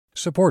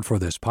Support for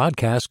this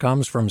podcast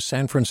comes from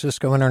San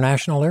Francisco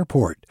International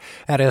Airport.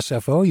 At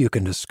SFO, you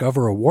can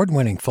discover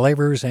award-winning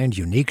flavors and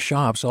unique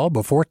shops all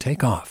before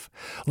takeoff.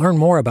 Learn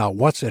more about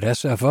what's at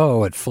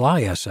SFO at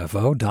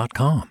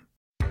flysfo.com.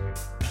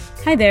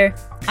 Hi there,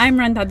 I'm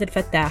Rand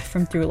Abdel-Fattah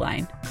from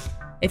Throughline.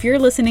 If you're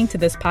listening to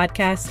this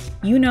podcast,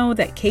 you know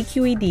that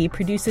KQED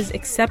produces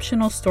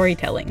exceptional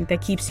storytelling that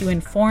keeps you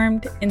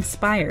informed,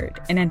 inspired,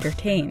 and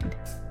entertained.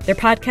 Their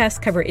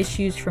podcasts cover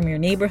issues from your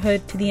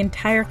neighborhood to the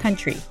entire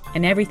country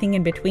and everything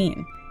in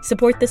between.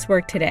 Support this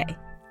work today.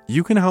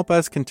 You can help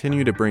us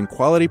continue to bring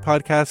quality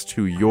podcasts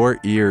to your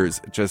ears.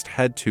 Just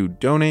head to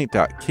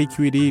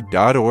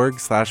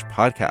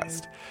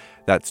donate.kqed.org/podcast.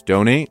 That's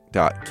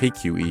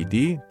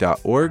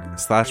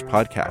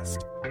donate.kqed.org/podcast.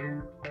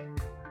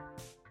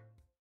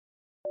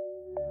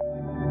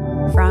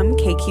 From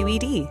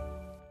KQED.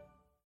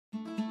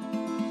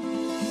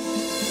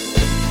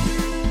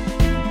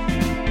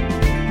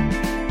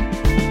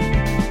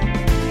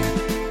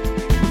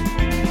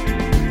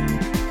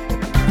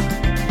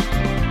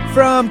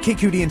 From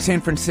KQED in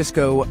San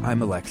Francisco,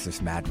 I'm Alexis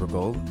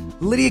Madrigal.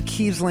 Lydia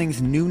Kiesling's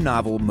new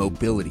novel,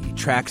 Mobility,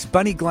 tracks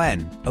Bunny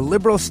Glenn, a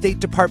liberal State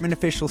Department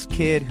official's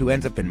kid who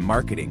ends up in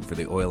marketing for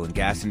the oil and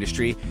gas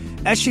industry,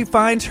 as she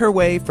finds her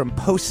way from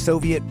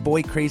post-Soviet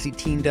boy-crazy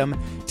teendom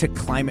to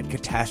climate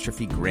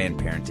catastrophe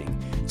grandparenting.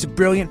 It's a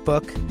brilliant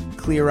book,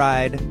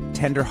 clear-eyed,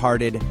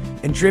 tender-hearted,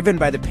 and driven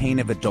by the pain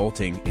of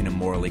adulting in a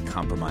morally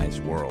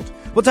compromised world.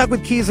 We'll talk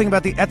with Kiesling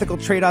about the ethical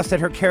trade-offs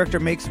that her character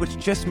makes, which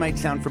just might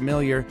sound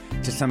familiar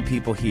to some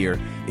people here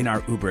in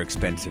our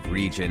uber-expensive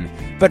region.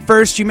 But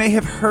first, you may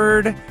have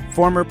heard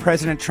former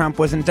President Trump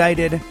was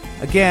indicted.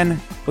 Again,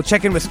 we'll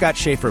check in with Scott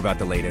Shafer about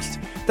the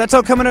latest. That's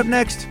all coming up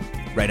next,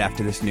 right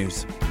after this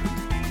news.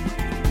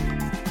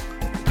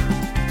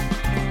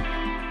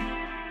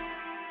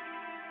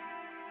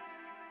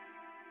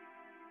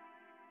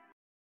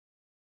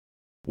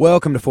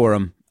 Welcome to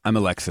Forum. I'm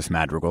Alexis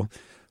Madrigal.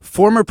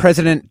 Former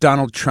President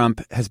Donald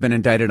Trump has been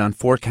indicted on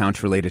 4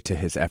 counts related to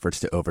his efforts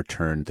to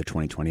overturn the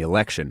 2020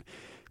 election.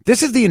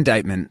 This is the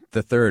indictment,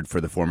 the third for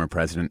the former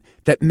president,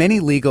 that many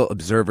legal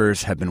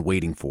observers have been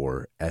waiting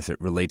for as it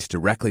relates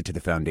directly to the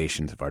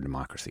foundations of our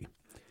democracy.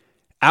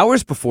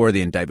 Hours before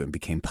the indictment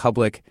became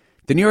public,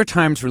 the New York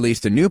Times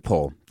released a new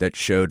poll that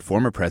showed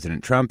former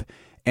President Trump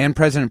and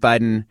President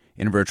Biden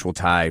in a virtual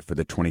tie for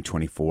the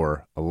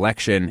 2024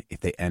 election if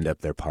they end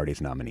up their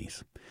party's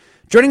nominees.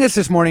 Joining us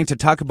this morning to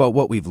talk about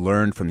what we've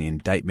learned from the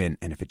indictment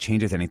and if it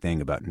changes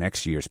anything about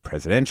next year's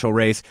presidential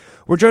race,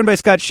 we're joined by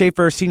Scott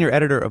Shafer, senior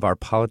editor of our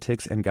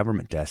Politics and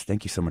Government Desk.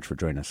 Thank you so much for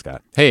joining us,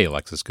 Scott. Hey,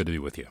 Alexis, good to be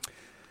with you.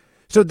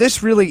 So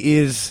this really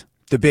is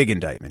the big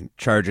indictment,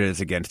 charges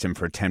against him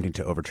for attempting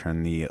to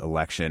overturn the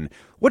election.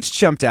 What's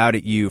jumped out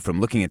at you from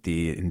looking at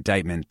the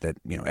indictment that,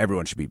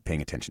 everyone should be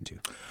paying attention to?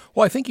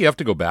 Well, I think you have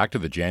to go back to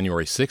the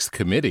January 6th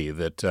committee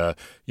that,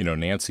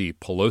 Nancy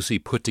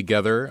Pelosi put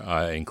together,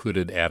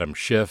 included Adam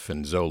Schiff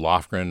and Zoe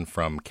Lofgren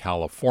from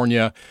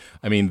California.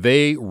 I mean,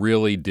 they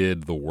really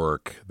did the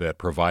work that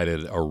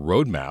provided a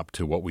roadmap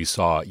to what we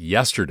saw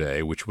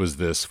yesterday, which was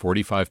this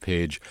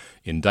 45-page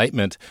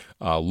indictment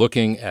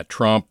looking at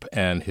Trump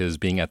and his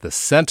being at the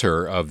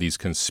center of these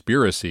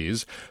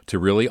conspiracies to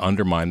really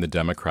undermine the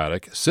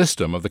democratic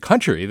system of the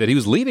country that he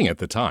was leading at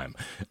the time,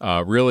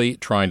 really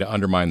trying to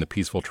undermine the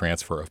peaceful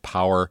transfer of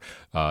power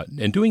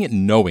and doing it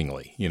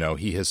knowingly.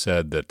 He has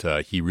said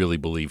that he really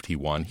believed he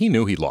won. He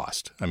knew he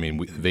lost. I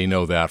mean, they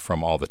know that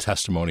from all the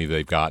testimony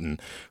they've gotten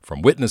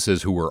from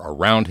witnesses who were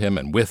around him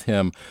and with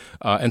him.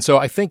 And so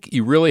I think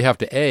you really have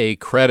to,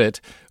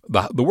 credit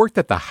the work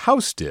that the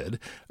House did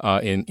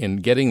in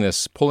getting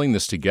this, pulling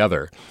this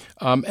together.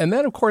 And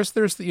then, of course,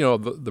 there's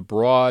the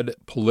broad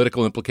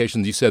political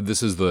implications. You said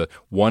this is the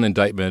one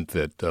indictment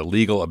that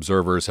legal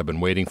observers have been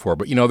waiting for.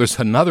 But, there's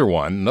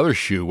another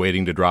shoe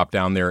waiting to drop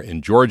down there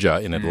in Georgia,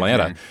 in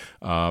Atlanta.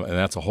 And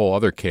that's a whole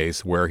other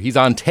case where he's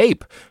on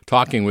tape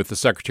talking with the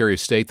Secretary of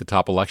State, the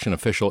top election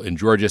official in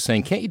Georgia,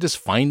 saying, can't you just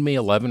find me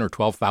 11 or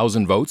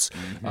 12,000 votes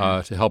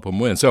to help him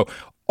win? So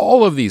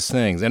all of these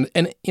things. And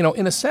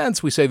in a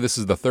sense, we say this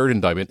is the third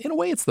indictment. In a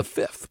way, it's the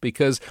fifth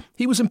because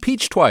he was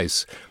impeached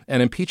twice.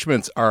 And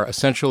impeachments are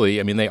essentially,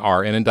 they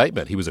are an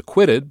indictment. He was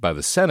acquitted by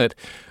the Senate,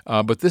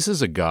 but this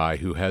is a guy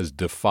who has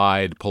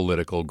defied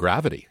political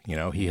gravity.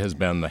 He has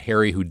been the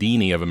Harry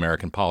Houdini of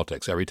American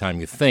politics. Every time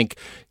you think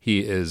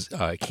he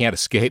can't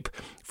escape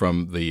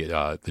from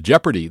the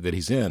jeopardy that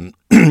he's in,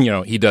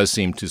 he does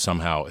seem to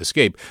somehow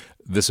escape.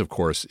 This, of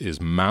course, is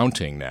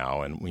mounting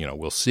now, and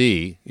we'll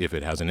see if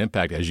it has an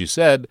impact. As you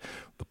said,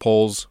 the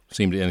polls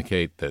seem to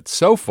indicate that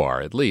so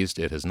far, at least,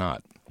 it has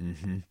not.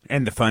 Mm-hmm.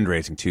 And the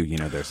fundraising, too.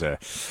 There's a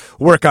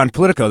work on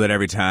Politico that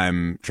every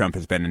time Trump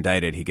has been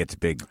indicted, he gets a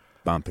big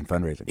bump in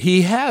fundraising.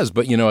 He has,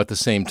 but, at the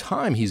same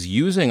time, he's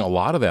using a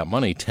lot of that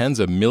money,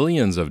 tens of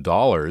millions of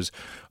dollars,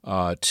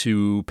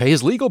 to pay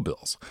his legal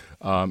bills.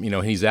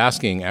 He's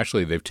asking,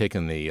 actually, they've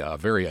taken the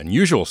very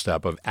unusual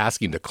step of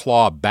asking to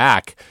claw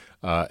back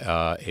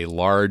a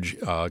large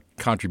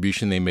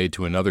contribution they made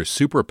to another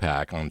super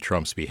PAC on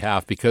Trump's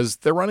behalf because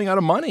they're running out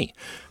of money.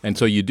 And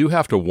so you do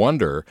have to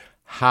wonder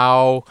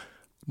how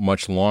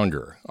much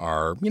longer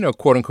are,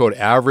 quote unquote,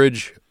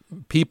 average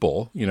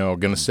people, going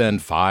to send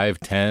 $5,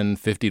 $10,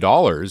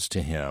 $50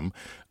 to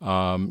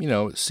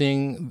him,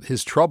 seeing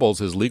his troubles,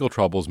 his legal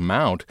troubles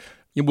mount.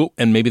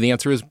 And maybe the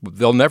answer is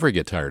they'll never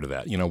get tired of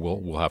that.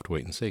 We'll have to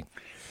wait and see.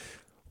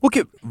 We'll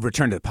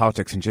return to the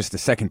politics in just a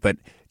second, but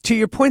to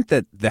your point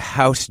that the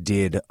House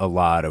did a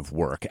lot of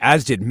work,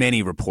 as did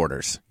many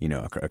reporters,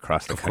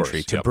 across the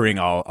country, to bring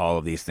all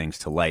of these things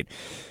to light.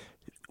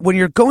 When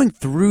you're going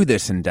through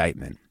this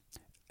indictment,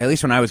 at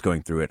least when I was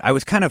going through it, I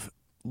was kind of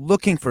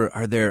looking for,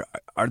 are there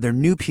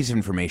new pieces of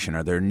information?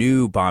 Are there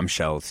new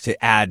bombshells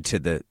to add to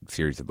the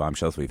series of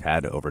bombshells we've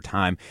had over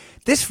time?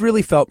 This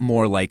really felt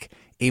more like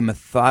a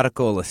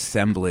methodical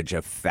assemblage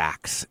of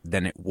facts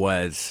than it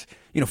was,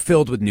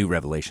 filled with new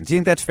revelations. Do you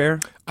think that's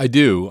fair? I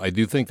do. I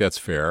do think that's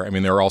fair. I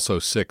mean, there are also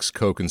 6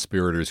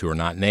 co-conspirators who are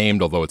not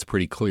named, although it's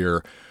pretty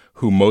clear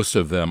who most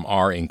of them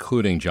are,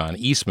 including John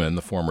Eastman,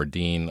 the former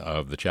dean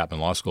of the Chapman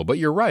Law School. But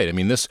you're right. I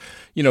mean, this,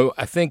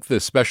 I think the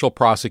special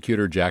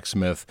prosecutor, Jack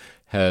Smith,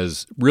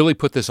 has really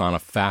put this on a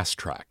fast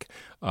track.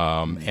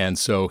 And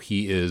so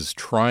he is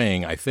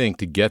trying, I think,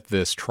 to get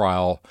this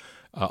trial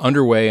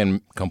underway and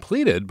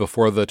completed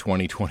before the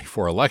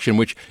 2024 election,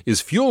 which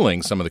is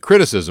fueling some of the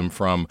criticism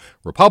from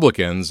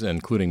Republicans,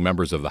 including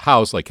members of the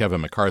House like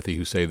Kevin McCarthy,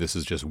 who say this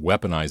is just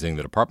weaponizing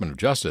the Department of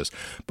Justice.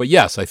 But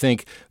yes, I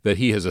think that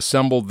he has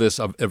assembled this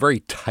a very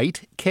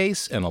tight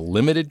case and a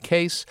limited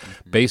case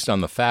based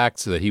on the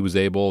facts that he was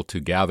able to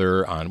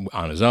gather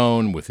on his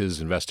own with his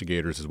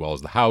investigators as well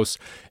as the House,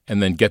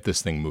 and then get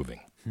this thing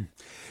moving.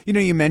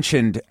 You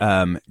mentioned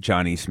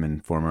John Eastman,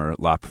 former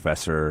law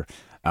professor,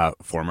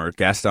 former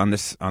guest on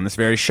this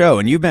very show,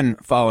 and you've been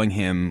following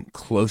him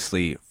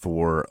closely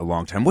for a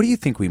long time. What do you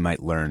think we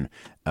might learn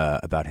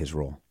about his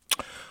role?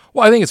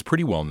 Well, I think it's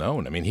pretty well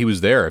known. I mean, he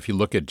was there. If you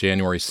look at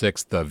January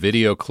 6th, the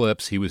video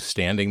clips, he was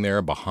standing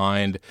there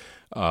behind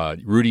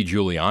Rudy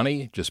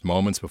Giuliani just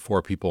moments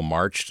before people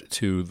marched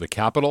to the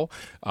Capitol.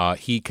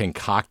 He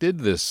concocted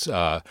this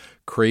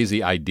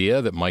crazy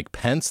idea that Mike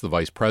Pence, the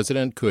vice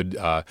president, could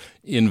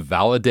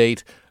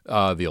invalidate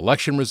the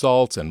election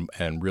results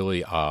and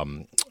really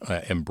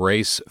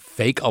embrace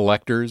fake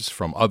electors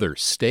from other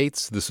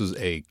states. This is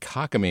a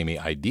cockamamie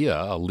idea,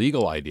 a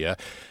legal idea.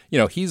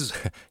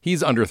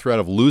 He's under threat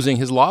of losing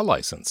his law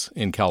license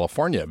in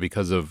California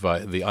because of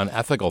the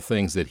unethical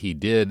things that he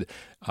did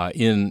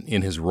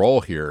in his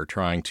role here,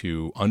 trying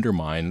to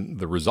undermine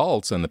the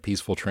results and the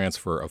peaceful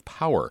transfer of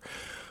power.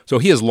 So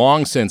he has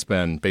long since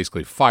been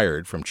basically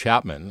fired from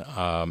Chapman.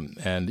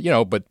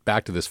 But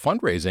back to this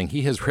fundraising,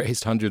 he has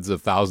raised hundreds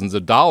of thousands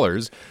of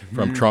dollars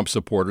from Trump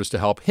supporters to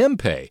help him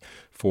pay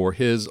for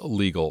his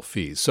legal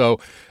fees. So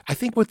I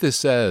think what this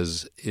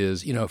says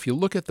is, if you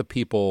look at the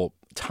people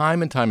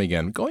time and time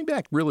again, going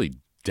back really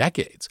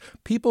decades,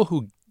 people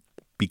who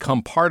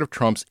become part of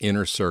Trump's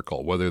inner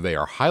circle, whether they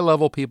are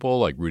high-level people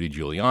like Rudy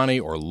Giuliani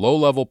or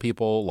low-level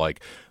people like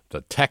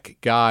the tech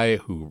guy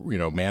who,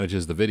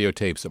 manages the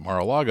videotapes at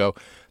Mar-a-Lago,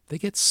 they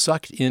get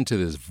sucked into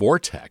this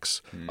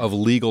vortex of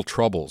legal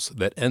troubles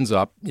that ends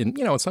up in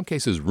some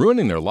cases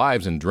ruining their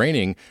lives and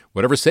draining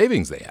whatever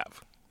savings they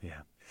have.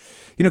 Yeah.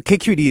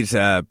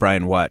 KQED's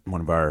Brian Watt,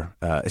 one of our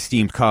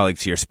esteemed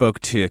colleagues here,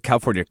 spoke to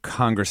California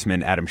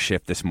Congressman Adam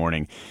Schiff this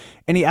morning,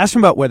 and he asked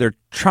him about whether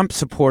Trump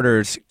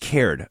supporters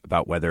cared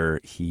about whether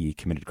he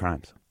committed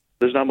crimes.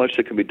 There's not much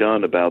that can be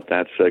done about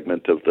that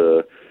segment of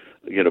the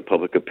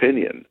public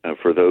opinion.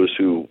 For those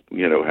who,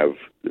 have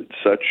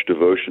such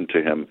devotion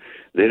to him,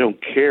 they don't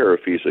care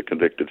if he's a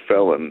convicted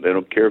felon. They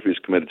don't care if he's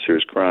committed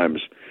serious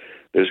crimes.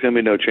 There's going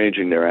to be no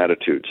changing their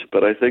attitudes.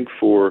 But I think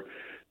for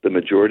the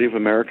majority of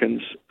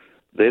Americans,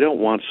 they don't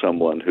want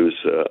someone who's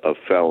a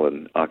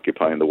felon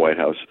occupying the White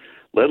House,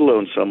 let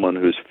alone someone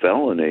whose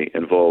felony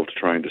involved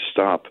trying to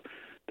stop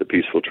the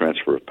peaceful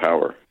transfer of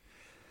power.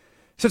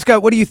 So,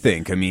 Scott, what do you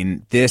think? I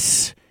mean,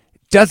 this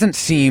doesn't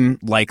seem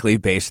likely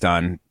based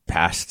on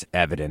past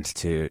evidence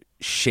to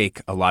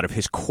shake a lot of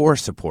his core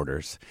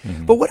supporters.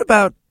 But what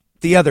about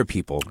the other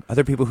people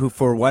who,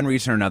 for one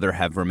reason or another,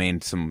 have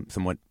remained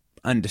somewhat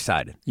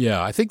undecided?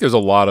 Yeah, I think there's a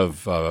lot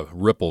of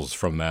ripples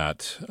from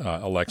that,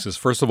 Alexis.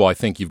 First of all, I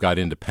think you've got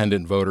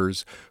independent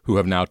voters who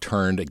have now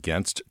turned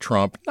against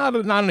Trump, not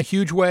in a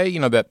huge way.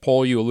 That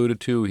poll you alluded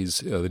to, he's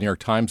the New York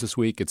Times this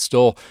week, it's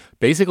still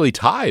basically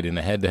tied in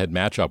a head-to-head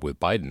matchup with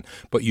Biden.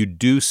 But you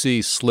do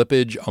see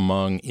slippage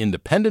among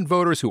independent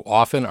voters who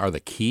often are the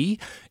key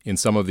in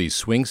some of these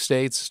swing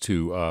states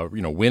to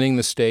winning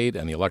the state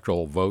and the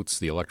electoral votes,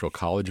 the electoral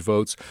college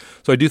votes.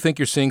 So I do think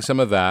you're seeing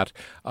some of that.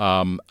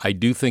 I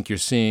do think you're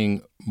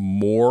seeing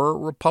more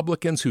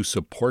Republicans who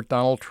support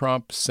Donald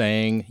Trump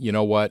saying, you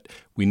know what,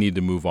 we need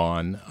to move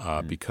on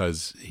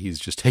because he's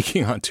just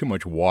taking on too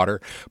much water.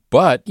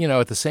 But,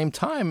 at the same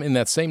time, in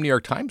that same New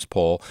York Times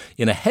poll,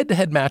 in a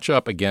head-to-head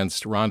matchup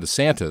against Ron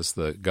DeSantis,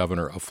 the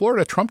governor of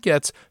Florida, Trump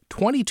gets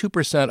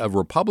 22% of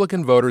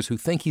Republican voters who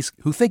think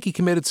he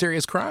committed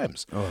serious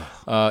crimes.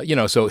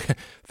 So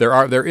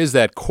there is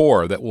that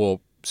core that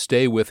will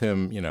stay with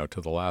him,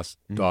 till the last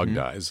dog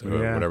dies,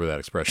 or whatever that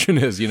expression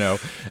is,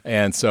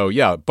 And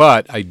so,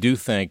 but I do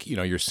think,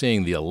 you're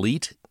seeing the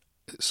elite,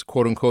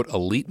 quote unquote,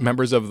 elite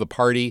members of the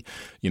party,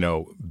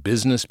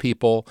 business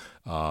people,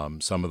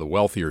 some of the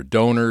wealthier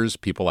donors,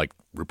 people like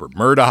Rupert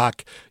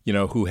Murdoch,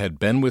 who had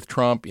been with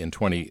Trump in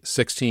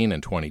 2016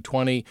 and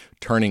 2020,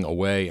 turning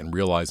away and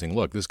realizing,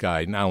 look, this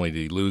guy, not only did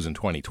he lose in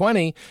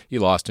 2020, he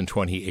lost in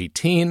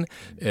 2018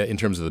 in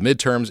terms of the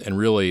midterms, and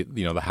really,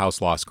 the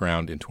House lost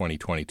ground in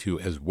 2022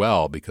 as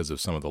well because of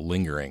some of the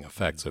lingering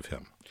effects of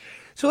him.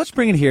 So let's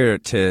bring it here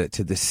to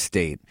this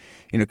state.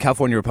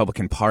 California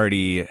Republican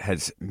Party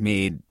has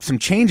made some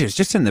changes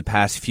just in the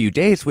past few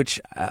days, which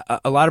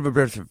a lot of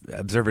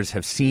observers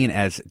have seen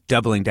as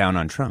doubling down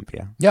on Trump.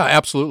 Yeah. Yeah,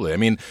 absolutely. I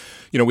mean,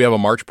 we have a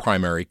March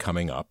primary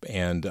coming up,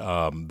 and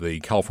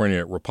the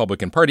California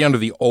Republican Party, under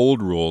the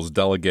old rules,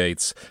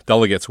 delegates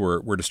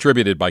were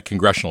distributed by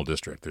congressional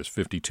district. There's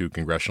 52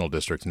 congressional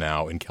districts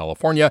now in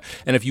California,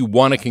 and if you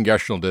won a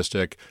congressional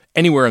district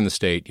anywhere in the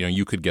state,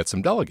 you could get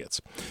some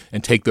delegates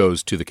and take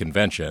those to the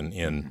convention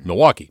in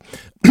Milwaukee.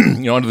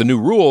 Under the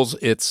new rules,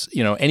 it's,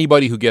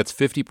 anybody who gets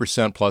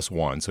 50% plus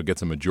one, so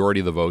gets a majority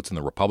of the votes in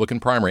the Republican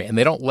primary, and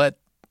they don't let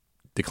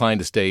decline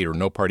to state or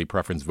no party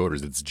preference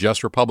voters. It's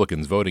just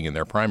Republicans voting in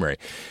their primary.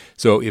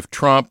 So if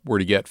Trump were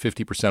to get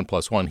 50%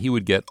 plus one, he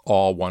would get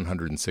all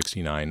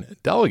 169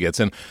 delegates.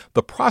 And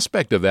the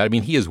prospect of that, I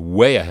mean, he is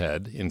way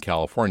ahead in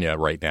California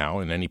right now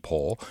in any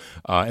poll.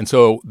 And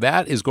so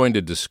that is going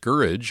to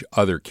discourage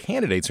other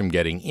candidates from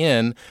getting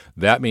in.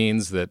 That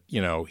means that, he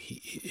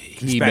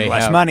spend may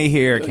less have money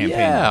here, campaign.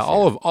 Yeah,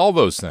 all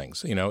those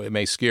things. It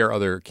may scare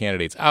other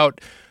candidates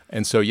out.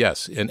 And so,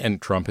 yes,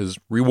 and Trump has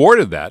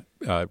rewarded that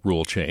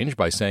rule change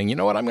by saying, you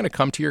know what, I'm going to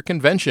come to your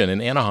convention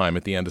in Anaheim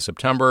at the end of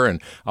September,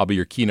 and I'll be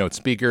your keynote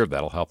speaker.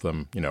 That'll help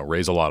them,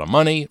 raise a lot of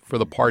money for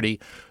the party.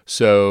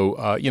 So,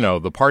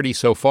 the party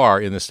so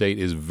far in the state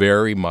is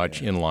very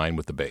much in line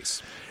with the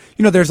base.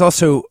 There's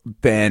also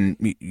been,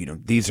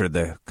 these are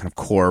the kind of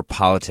core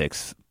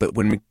politics, but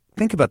when we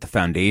think about the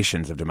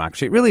foundations of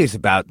democracy, it really is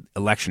about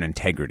election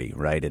integrity,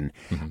 right? And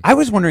I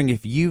was wondering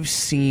if you've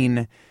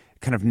seen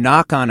kind of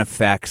knock-on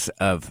effects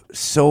of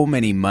so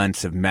many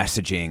months of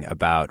messaging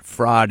about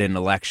fraud in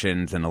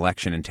elections and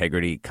election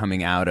integrity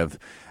coming out of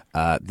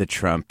the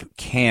Trump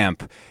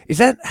camp. Is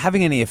that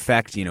having any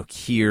effect,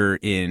 here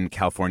in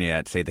California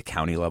at, say, the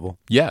county level?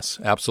 Yes,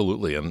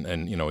 absolutely.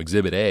 And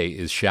Exhibit A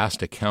is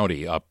Shasta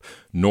County up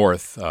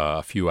north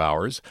a few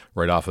hours,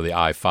 right off of the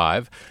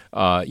I-5.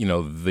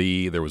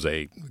 There was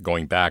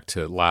going back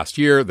to last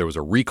year, there was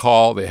a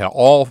recall. They had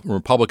all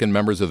Republican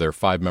members of their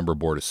 5-member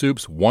board of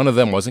soups. One of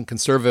them wasn't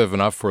conservative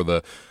enough for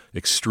the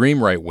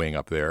extreme right wing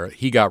up there.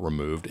 He got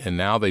removed, and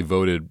now they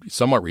voted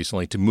somewhat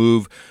recently to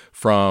move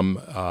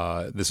from,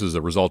 this is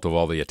a result of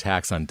all the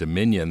attacks on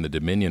Dominion, the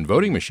Dominion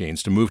voting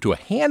machines, to move to a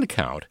hand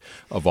count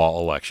of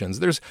all elections.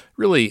 There's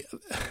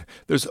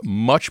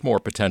much more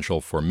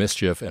potential for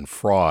mischief and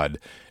fraud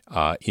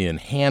in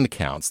hand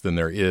counts than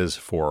there is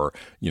for,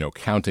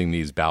 counting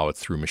these ballots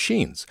through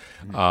machines,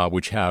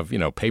 which have,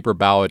 paper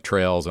ballot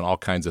trails and all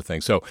kinds of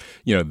things. So,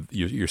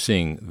 you're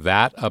seeing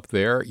that up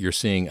there. You're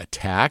seeing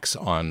attacks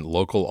on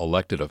local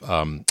elected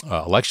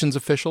elections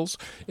officials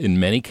in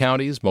many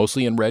counties,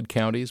 mostly in red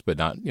counties, but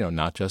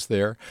not just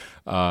there.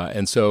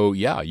 And so,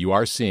 you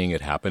are seeing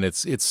it happen.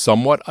 It's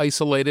somewhat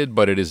isolated,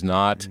 but it is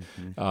not.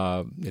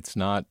 It's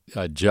not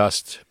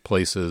just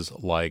places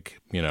like,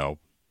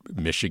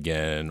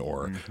 Michigan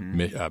or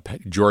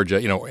Georgia,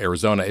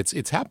 Arizona.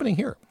 It's happening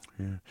here.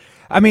 Yeah.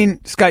 I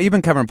mean, Scott, you've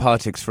been covering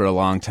politics for a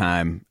long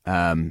time.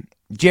 Do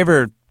you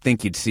ever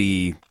think you'd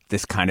see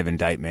this kind of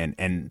indictment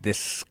and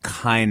this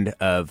kind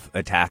of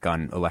attack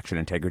on election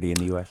integrity in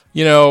the U.S.?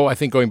 I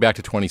think going back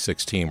to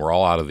 2016, we're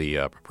all out of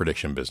the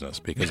prediction business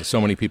because so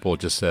many people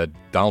just said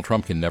Donald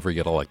Trump can never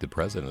get elected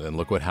president. And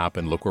look what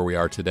happened. Look where we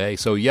are today.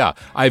 So,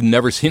 I've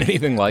never seen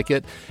anything like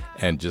it.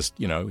 And just,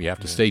 you have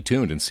to stay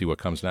tuned and see what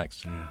comes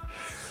next. Yeah.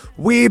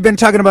 We've been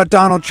talking about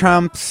Donald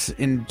Trump's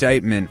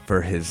indictment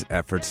for his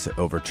efforts to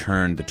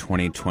overturn the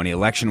 2020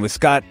 election with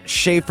Scott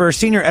Shafer,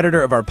 senior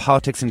editor of our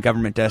Politics and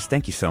Government Desk.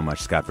 Thank you so much,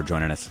 Scott, for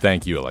joining us.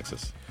 Thank you,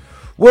 Alexis.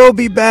 We'll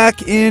be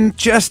back in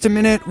just a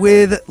minute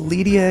with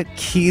Lydia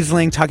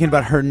Kiesling talking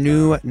about her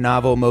new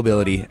novel,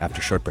 Mobility, after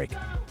a short break.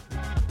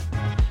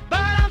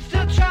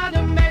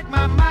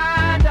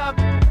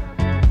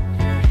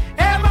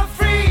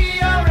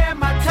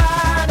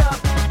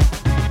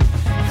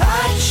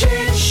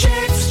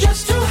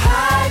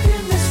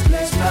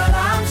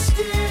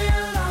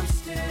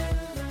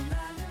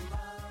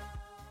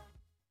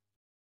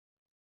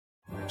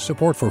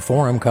 Support for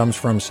Forum comes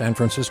from San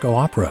Francisco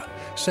Opera.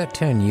 Set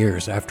 10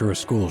 years after a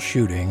school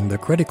shooting, the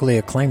critically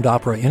acclaimed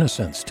opera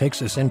Innocence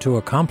takes us into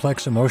a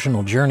complex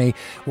emotional journey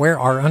where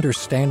our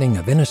understanding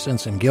of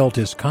innocence and guilt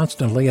is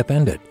constantly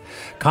upended.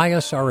 Kaya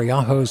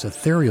Sariaho's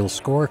ethereal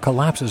score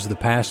collapses the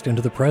past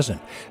into the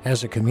present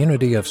as a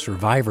community of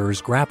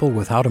survivors grapple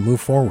with how to move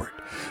forward.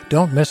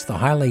 Don't miss the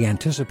highly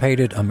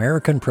anticipated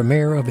American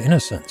premiere of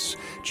Innocence,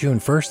 June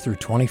 1st through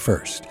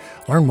 21st.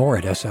 Learn more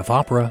at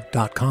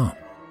sfopera.com.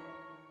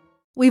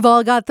 We've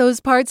all got those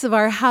parts of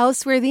our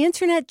house where the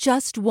internet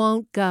just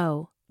won't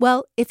go.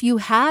 Well, if you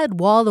had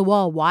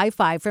wall-to-wall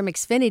Wi-Fi from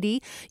Xfinity,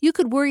 you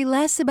could worry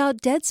less about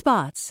dead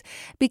spots.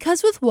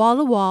 Because with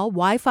wall-to-wall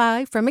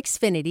Wi-Fi from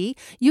Xfinity,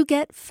 you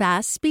get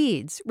fast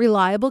speeds,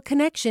 reliable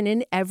connection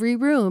in every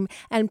room,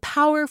 and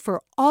power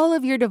for all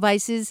of your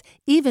devices,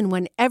 even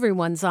when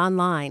everyone's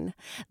online.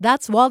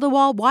 That's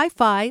wall-to-wall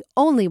Wi-Fi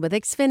only with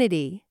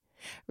Xfinity.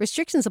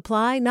 Restrictions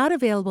apply, not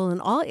available in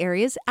all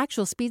areas.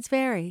 Actual speeds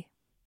vary.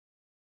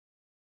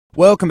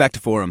 Welcome back to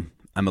Forum.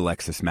 I'm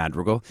Alexis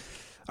Madrigal.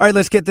 All right,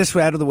 let's get this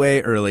out of the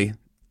way early.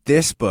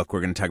 This book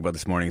we're going to talk about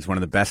this morning is one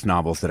of the best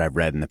novels that I've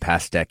read in the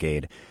past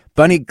decade.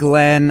 Bunny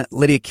Glenn,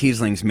 Lydia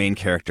Kiesling's main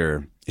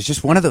character, is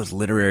just one of those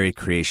literary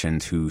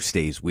creations who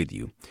stays with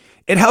you.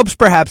 It helps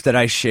perhaps that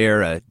I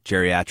share a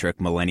geriatric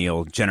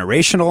millennial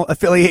generational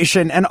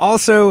affiliation and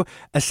also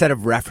a set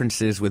of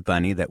references with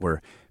Bunny that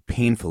were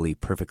painfully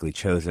perfectly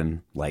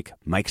chosen, like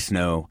Mike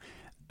Snow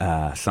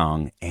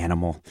song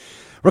Animal.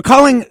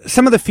 Recalling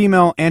some of the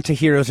female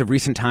anti-heroes of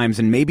recent times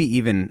and maybe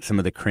even some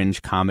of the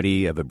cringe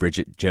comedy of a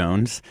Bridget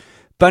Jones,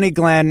 Bunny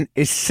Glenn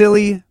is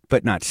silly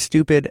but not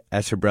stupid,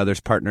 as her brother's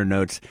partner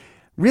notes.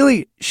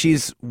 Really,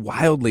 she's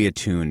wildly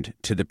attuned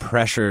to the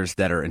pressures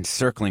that are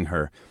encircling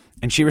her,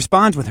 and she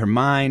responds with her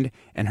mind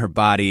and her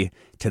body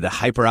to the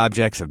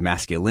hyper-objects of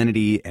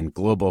masculinity and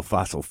global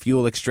fossil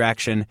fuel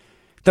extraction,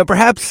 though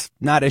perhaps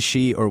not as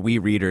she or we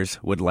readers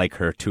would like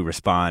her to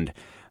respond.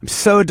 I'm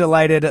so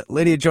delighted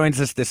Lydia joins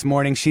us this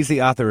morning. She's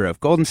the author of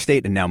Golden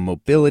State and now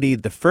Mobility,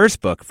 the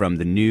first book from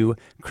the new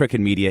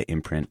Crooked Media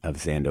imprint of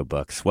Zando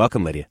Books.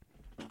 Welcome, Lydia.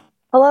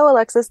 Hello,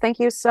 Alexis.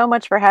 Thank you so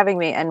much for having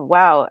me. And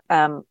wow,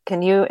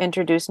 can you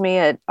introduce me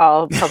at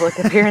all public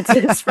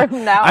appearances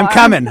from now on?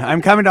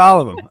 I'm coming to all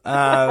of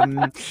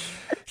them.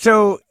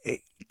 So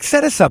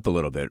set us up a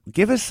little bit.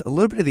 Give us a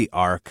little bit of the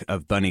arc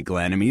of Bunny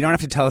Glenn. I mean, you don't have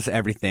to tell us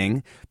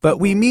everything, but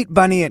we meet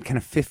Bunny at kind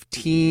of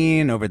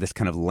 15 over this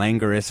kind of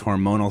languorous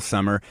hormonal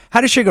summer. How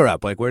does she grow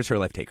up? Like, where's her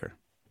life take her?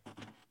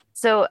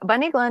 So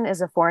Bunny Glenn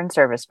is a foreign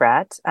service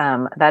brat.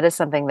 That is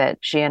something that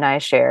she and I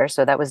share.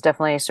 So that was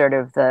definitely sort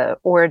of the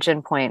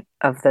origin point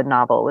of the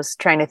novel, was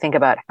trying to think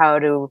about how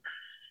to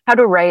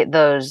write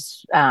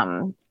those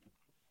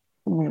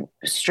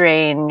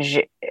strange,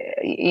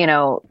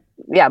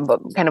 but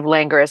kind of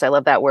languorous, I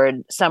love that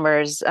word,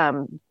 summers,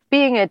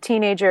 being a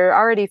teenager,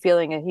 already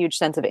feeling a huge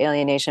sense of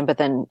alienation, but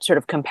then sort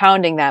of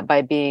compounding that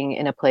by being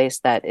in a place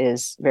that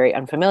is very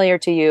unfamiliar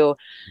to you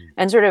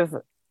and sort of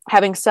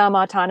having some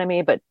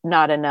autonomy, but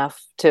not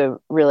enough to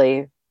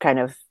really kind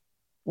of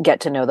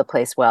get to know the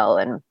place well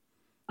and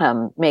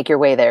make your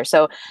way there.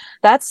 So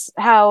that's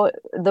how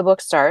the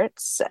book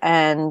starts.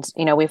 And,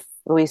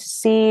 we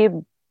see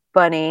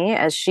Bunny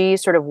as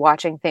she's sort of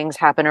watching things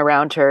happen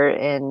around her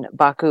in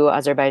Baku,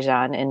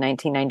 Azerbaijan in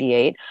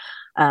 1998,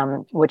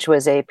 which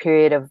was a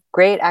period of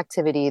great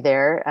activity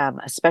there,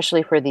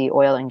 especially for the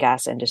oil and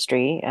gas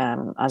industry.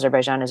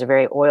 Azerbaijan is a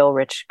very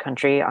oil-rich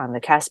country on the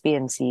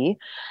Caspian Sea.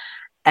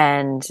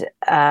 And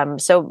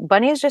so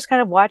Bunny is just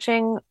kind of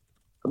watching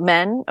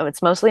men,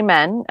 it's mostly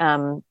men,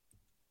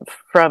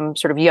 from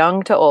sort of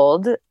young to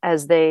old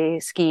as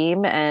they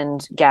scheme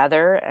and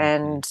gather.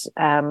 And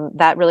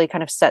that really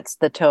kind of sets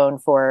the tone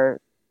for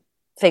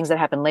things that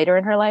happen later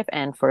in her life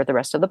and for the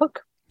rest of the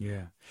book.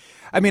 Yeah.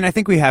 I mean, I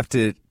think we have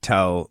to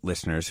tell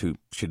listeners who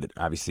should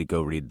obviously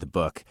go read the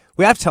book.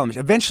 We have to tell them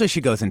eventually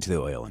she goes into the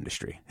oil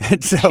industry.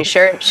 So,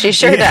 she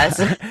sure does.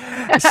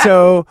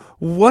 So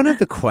one of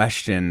the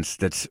questions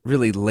that's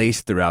really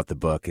laced throughout the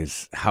book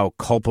is how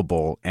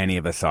culpable any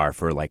of us are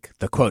for, like,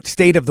 the quote,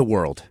 state of the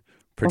world,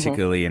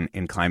 particularly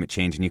in climate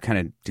change. And you kind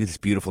of do this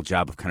beautiful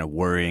job of kind of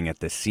worrying at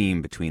the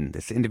seam between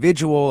this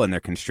individual and their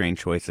constrained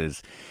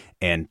choices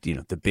and,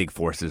 the big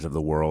forces of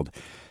the world.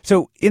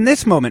 So in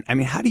this moment, I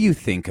mean, how do you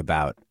think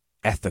about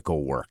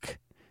ethical work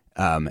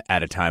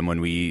at a time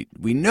when we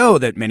know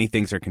that many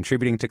things are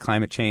contributing to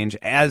climate change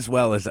as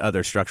well as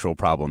other structural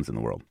problems in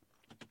the world?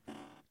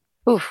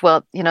 Oof,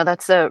 well,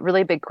 that's a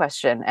really big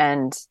question.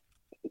 And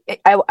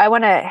I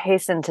want to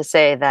hasten to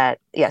say that,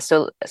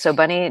 so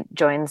Bunny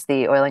joins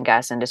the oil and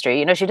gas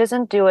industry. She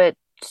doesn't do it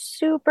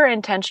super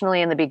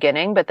intentionally in the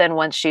beginning, but then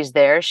once she's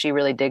there, she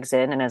really digs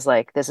in and is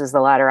like, this is the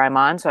ladder I'm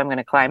on, so I'm going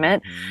to climb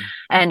it. Mm-hmm.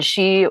 And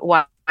she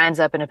winds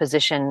up in a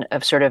position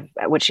of sort of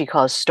what she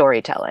calls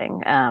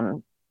storytelling,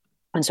 and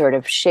sort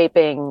of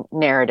shaping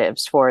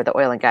narratives for the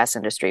oil and gas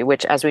industry,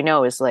 which, as we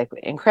know, is like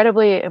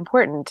incredibly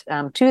important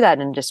to that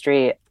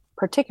industry,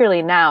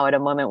 particularly now at a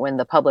moment when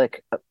the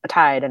public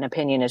tide and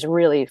opinion is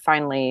really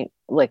finally,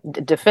 like,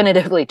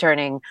 definitively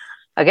turning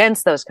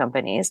against those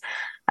companies.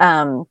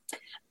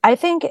 I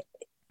think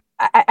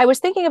I was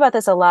thinking about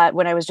this a lot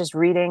when I was just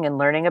reading and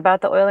learning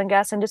about the oil and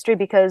gas industry,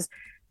 because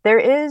there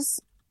is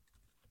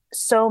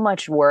so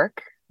much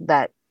work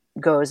that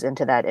goes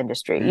into that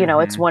industry.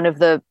 Mm-hmm. It's one of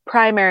the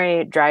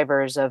primary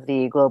drivers of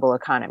the global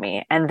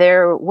economy, and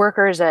they're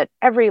workers at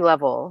every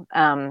level.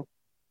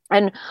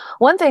 And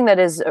one thing that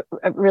is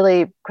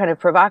really kind of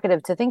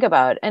provocative to think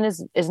about, and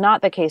is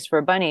not the case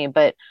for Bunny,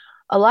 but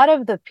a lot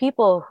of the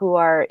people who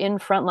are in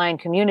frontline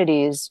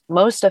communities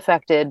most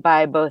affected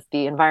by both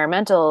the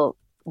environmental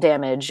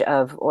damage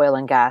of oil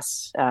and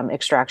gas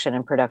extraction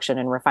and production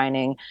and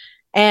refining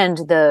and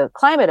the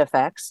climate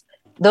effects,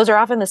 those are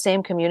often the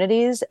same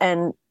communities.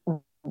 And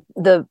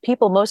the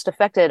people most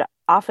affected,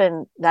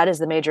 often that is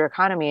the major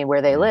economy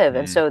where they live.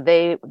 And so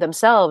they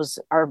themselves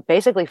are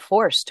basically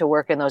forced to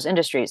work in those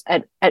industries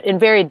in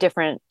very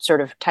different sort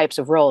of types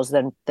of roles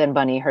than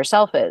Bunny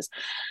herself is.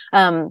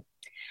 And,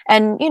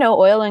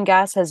 oil and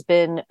gas has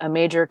been a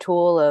major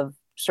tool of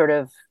sort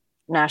of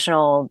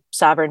national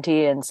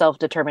sovereignty and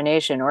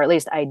self-determination, or at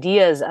least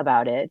ideas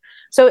about it.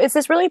 So it's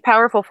this really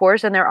powerful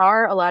force, and there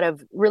are a lot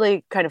of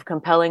really kind of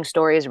compelling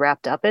stories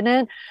wrapped up in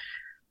it.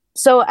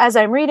 So as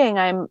I'm reading,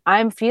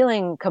 I'm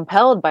feeling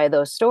compelled by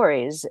those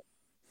stories,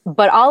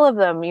 but all of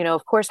them,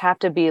 of course, have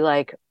to be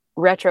like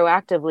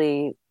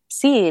retroactively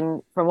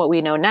seen from what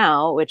we know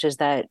now, which is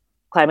that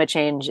climate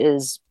change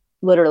is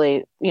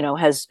literally,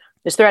 is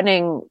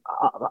threatening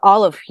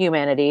all of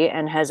humanity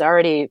and has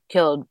already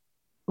killed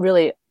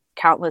really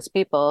countless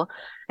people,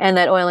 and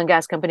that oil and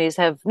gas companies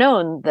have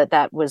known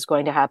that was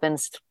going to happen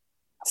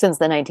since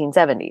the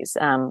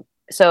 1970s.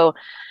 So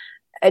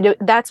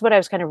that's what I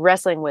was kind of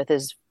wrestling with,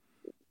 is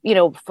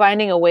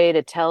finding a way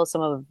to tell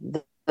some of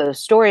the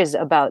stories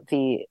about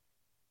the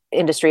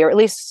industry, or at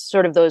least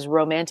sort of those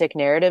romantic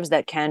narratives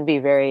that can be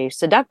very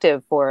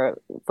seductive for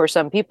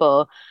some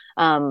people,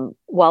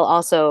 while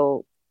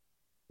also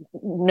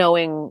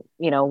knowing,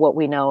 what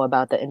we know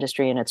about the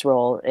industry and its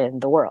role in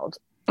the world.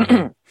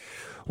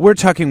 We're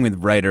talking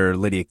with writer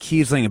Lydia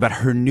Kiesling about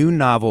her new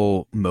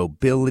novel,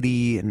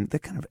 Mobility, and the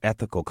kind of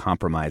ethical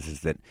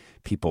compromises that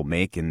people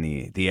make in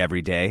the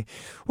everyday.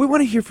 We want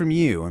to hear from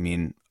you. I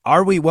mean,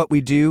 are we what we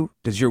do?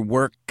 Does your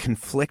work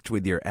conflict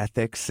with your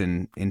ethics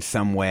in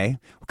some way?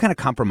 What kind of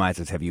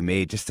compromises have you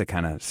made just to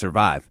kind of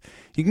survive?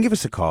 You can give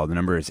us a call. The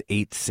number is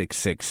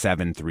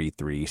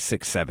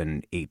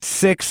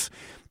 866-733-6786.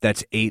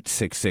 That's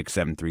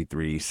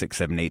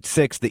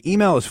 866-733-6786. The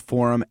email is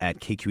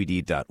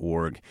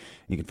forum@kqed.org.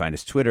 You can find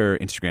us Twitter,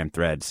 Instagram,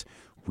 Threads.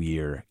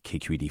 We're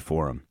KQED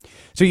Forum.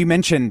 So you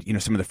mentioned,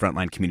 some of the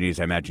frontline communities.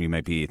 I imagine you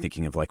might be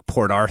thinking of like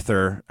Port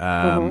Arthur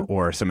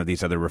or some of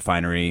these other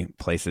refinery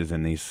places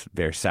in these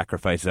various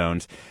sacrifice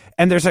zones.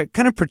 And there's a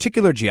kind of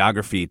particular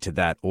geography to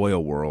that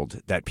oil world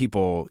that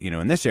people,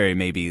 in this area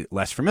may be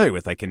less familiar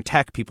with. Like in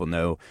tech, people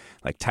know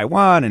like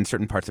Taiwan and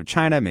certain parts of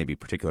China, maybe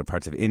particular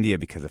parts of India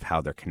because of how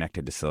they're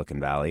connected to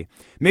Silicon Valley.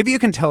 Maybe you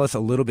can tell us a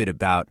little bit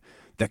about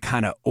the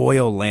kind of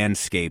oil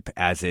landscape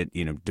as it,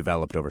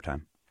 developed over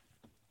time.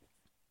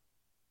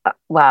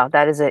 Wow,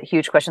 that is a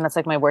huge question. That's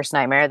like my worst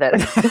nightmare. That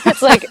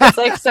it's like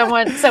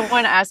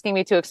someone asking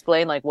me to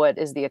explain like what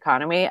is the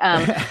economy.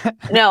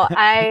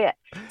 It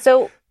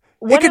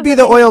could be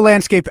the oil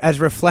landscape as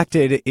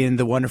reflected in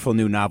the wonderful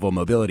new novel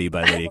Mobility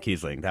by Lydia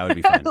Kiesling. That would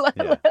be fun.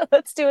 Yeah.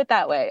 Let's do it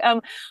that way.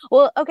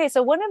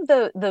 So one of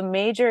the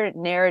major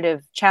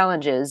narrative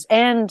challenges,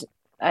 and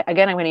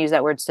again, I'm going to use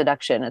that word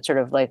seduction. It sort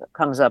of like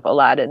comes up a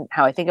lot in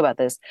how I think about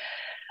this,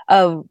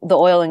 of the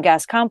oil and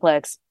gas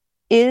complex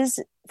is,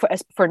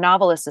 for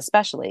novelists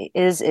especially,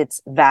 is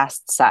its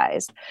vast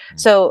size.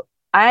 So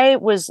I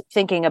was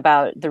thinking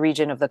about the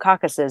region of the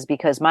Caucasus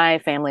because my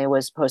family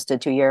was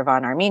posted to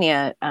Yerevan,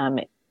 Armenia,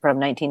 from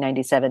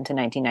 1997 to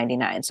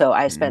 1999. So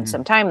I spent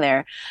some time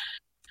there.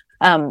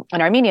 And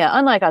Armenia,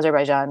 unlike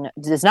Azerbaijan,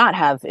 does not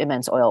have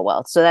immense oil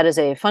wealth. So that is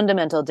a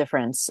fundamental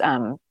difference.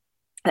 And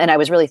I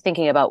was really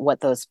thinking about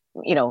what those,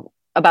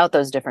 about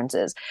those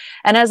differences.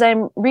 And as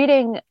I'm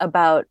reading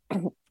about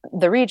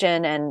the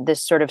region and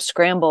this sort of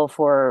scramble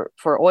for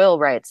oil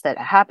rights that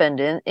happened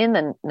in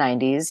the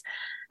 90s,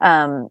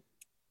 I'm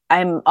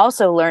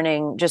also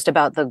learning just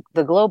about the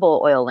global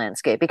oil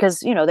landscape, because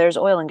there's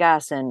oil and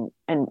gas in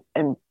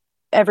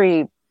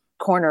every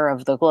corner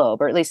of the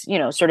globe, or at least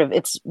sort of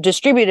it's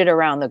distributed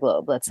around the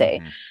globe, let's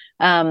say.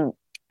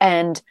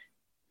 And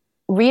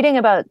reading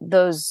about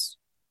those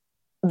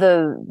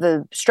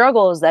the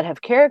struggles that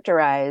have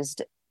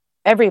characterized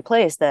every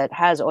place that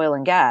has oil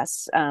and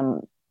gas,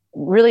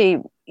 really,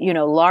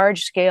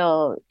 large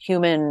scale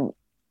human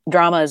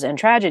dramas and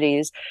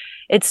tragedies.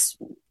 It's,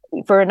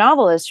 for a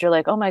novelist, you're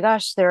like, oh my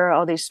gosh, there are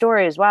all these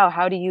stories. Wow.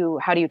 How do you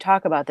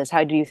talk about this?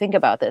 How do you think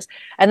about this?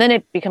 And then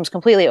it becomes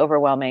completely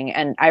overwhelming.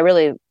 And I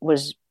really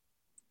was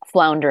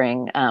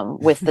floundering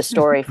with the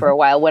story for a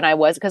while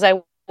because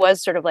I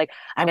was sort of like,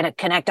 I'm going to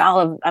connect it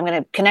all. I'm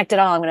going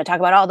to talk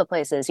about all the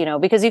places,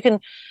 because you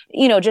can,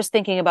 just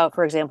thinking about,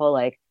 for example,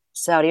 like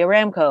Saudi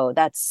Aramco,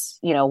 that's,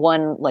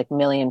 one like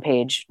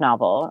 1,000,000-page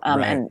novel.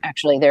 Right. And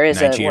actually there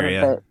is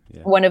Nigeria.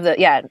 One of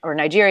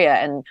Nigeria.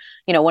 And,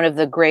 one of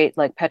the great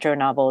like petro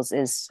novels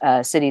is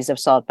Cities of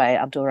Salt by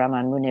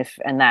Abdulrahman Munif.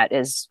 And that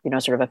is,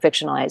 sort of a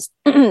fictionalized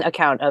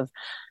account of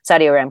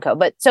Saudi Aramco.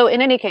 But so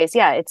in any case,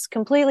 it's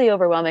completely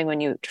overwhelming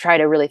when you try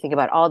to really think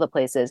about all the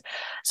places.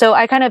 So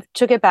I kind of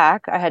took it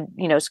back. I had,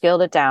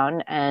 scaled it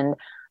down, and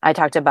I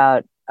talked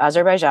about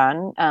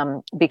Azerbaijan,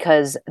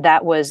 because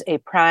that was a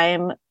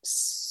prime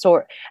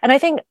sort, and I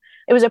think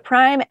it was a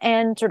prime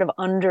and sort of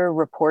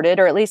underreported,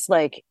 or at least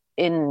like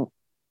in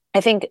I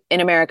think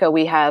in America,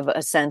 we have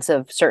a sense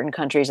of certain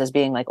countries as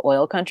being like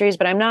oil countries,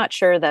 but I'm not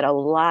sure that a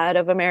lot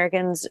of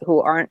Americans who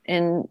aren't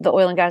in the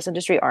oil and gas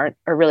industry are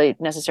really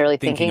necessarily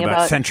thinking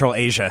about Central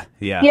Asia.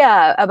 Yeah.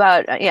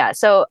 Yeah.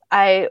 So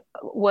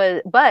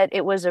but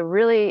it was a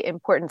really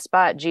important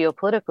spot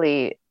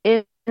geopolitically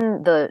in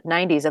the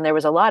 90s. And there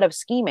was a lot of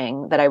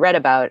scheming that I read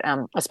about,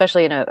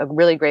 especially in a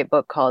really great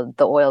book called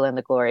The Oil and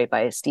the Glory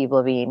by Steve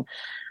Levine,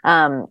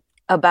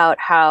 about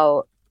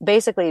how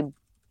basically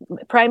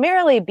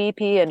primarily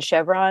BP and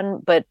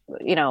Chevron, but,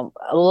 a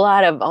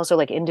lot of also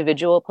like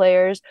individual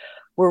players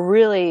were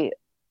really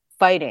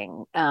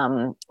fighting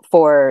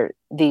for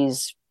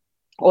these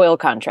oil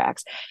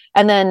contracts.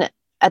 And then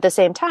at the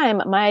same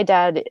time, my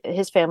dad,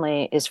 his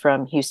family is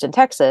from Houston,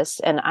 Texas,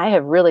 and I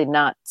have really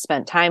not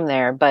spent time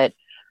there, but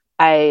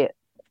I,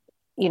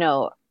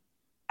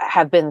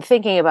 have been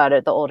thinking about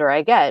it the older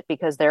I get,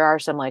 because there are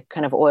some like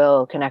kind of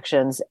oil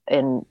connections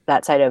in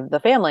that side of the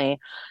family.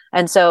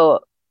 And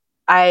so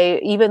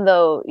even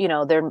though,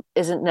 there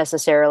isn't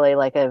necessarily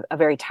like a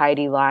very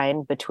tidy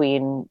line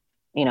between,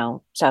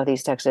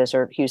 Southeast Texas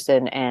or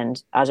Houston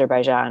and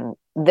Azerbaijan,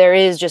 there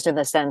is, just in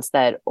the sense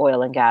that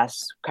oil and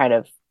gas kind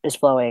of is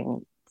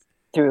flowing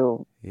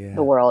through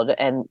the world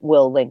and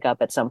will link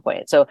up at some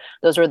point. So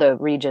those were the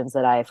regions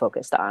that I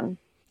focused on.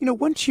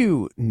 Once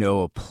you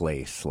know a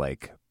place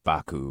like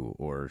Baku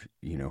or,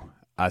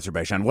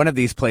 Azerbaijan, one of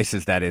these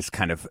places that is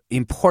kind of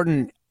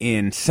important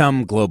in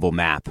some global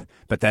map,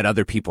 but that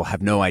other people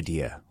have no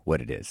idea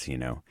what it is,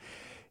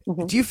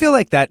 Mm-hmm. Do you feel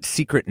like that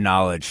secret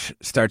knowledge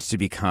starts to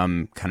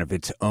become kind of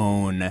its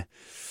own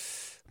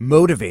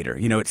motivator?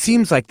 It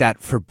seems like that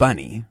for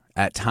Bunny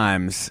at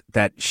times,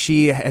 that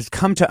she has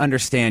come to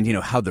understand,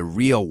 how the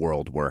real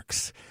world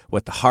works,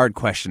 what the hard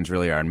questions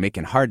really are, and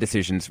making hard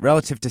decisions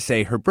relative to,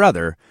 say, her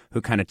brother,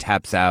 who kind of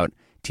taps out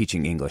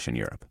teaching English in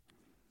Europe.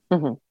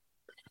 Mm-hmm.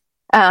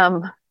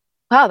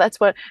 Wow, that's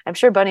what I'm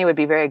sure Bunny would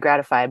be very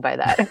gratified by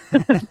that,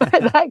 by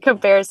that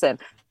comparison.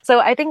 So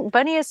I think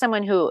Bunny is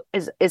someone who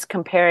is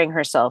comparing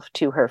herself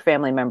to her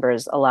family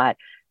members a lot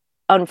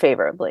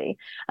unfavorably,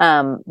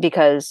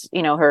 because,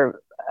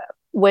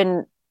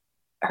 when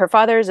her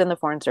father is in the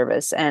Foreign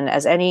Service, and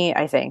as any,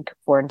 I think,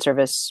 Foreign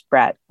Service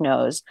brat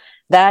knows,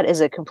 that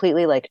is a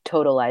completely like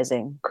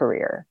totalizing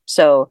career.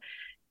 So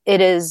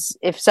it is,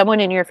 if someone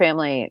in your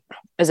family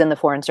is in the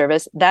Foreign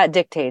Service, that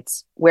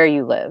dictates where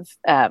you live,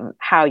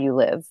 how you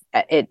live.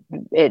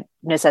 It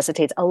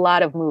necessitates a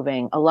lot of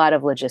moving, a lot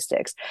of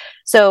logistics.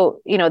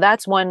 So,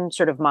 that's one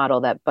sort of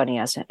model that Bunny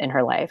has in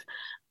her life.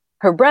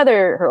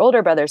 Her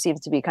older brother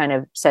seems to be kind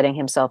of setting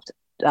himself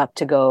up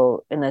to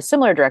go in a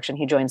similar direction.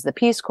 He joins the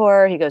Peace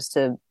Corps. He goes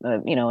to,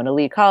 an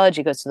elite college.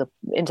 He goes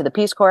into the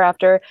Peace Corps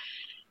after.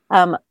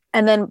 And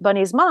then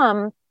Bunny's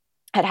mom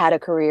had a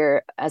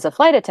career as a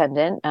flight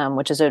attendant,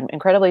 which is an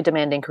incredibly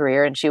demanding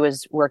career. And she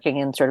was working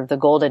in sort of the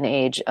golden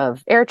age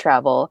of air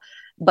travel,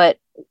 but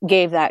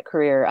gave that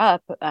career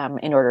up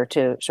in order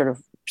to sort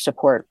of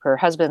support her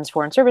husband's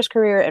Foreign Service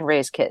career and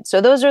raise kids. So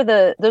those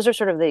are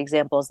sort of the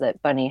examples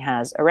that Bunny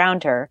has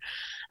around her.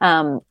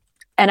 And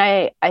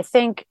I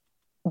think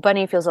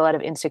Bunny feels a lot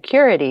of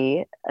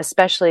insecurity,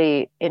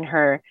 especially in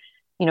her,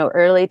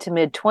 early to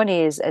mid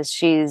 20s, as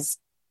she's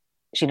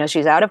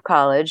out of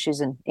college,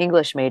 she's an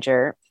English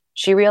major.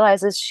 She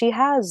realizes she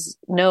has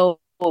no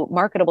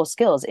marketable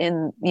skills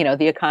in,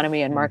 the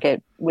economy and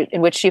market in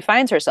which she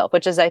finds herself,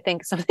 which is, I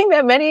think, something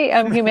that many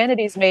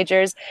humanities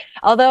majors,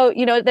 although,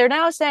 they're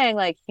now saying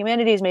like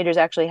humanities majors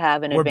actually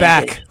have an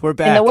advantage We're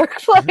back in the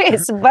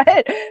workplace.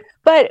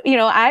 but,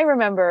 I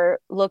remember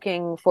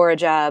looking for a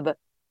job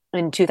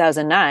in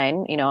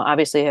 2009,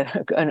 obviously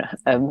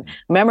a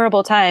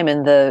memorable time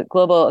in the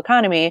global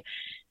economy.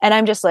 And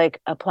I'm just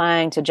like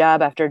applying to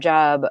job after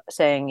job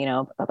saying,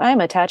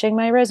 I'm attaching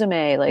my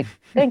resume, like,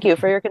 thank you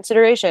for your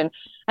consideration.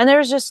 And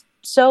there's just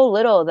so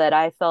little that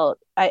I felt,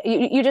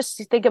 you just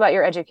think about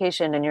your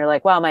education and you're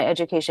like, wow, my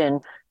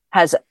education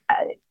has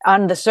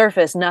on the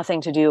surface nothing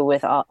to do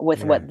with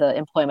what the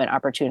employment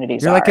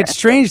opportunities You're are. like, it's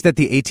strange that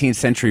the 18th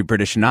century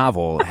British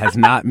novel has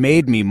not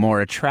made me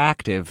more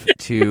attractive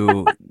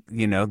to,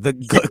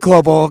 the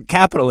global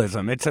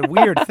capitalism. It's a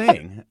weird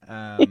thing.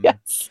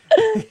 Yes.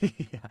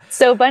 Yeah.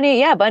 So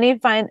Bunny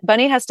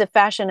has to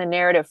fashion a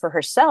narrative for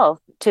herself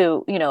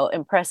to,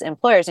 impress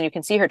employers. And you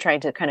can see her trying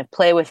to kind of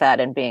play with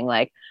that and being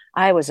like,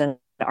 I was an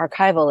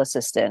archival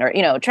assistant,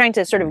 or, trying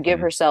to sort of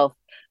give herself,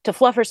 to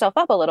fluff herself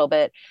up a little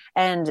bit.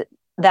 And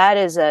that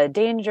is a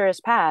dangerous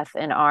path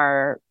in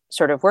our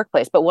sort of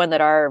workplace, but one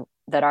that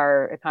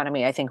our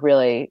economy, I think,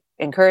 really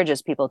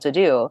encourages people to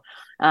do.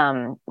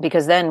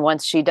 Because then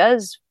once she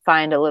does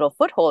find a little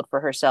foothold for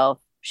herself,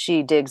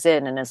 she digs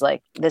in and is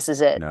like, this is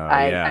it.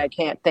 I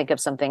can't think of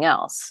something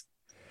else.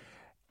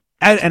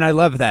 And I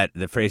love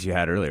the phrase you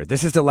had earlier.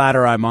 This is the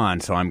ladder I'm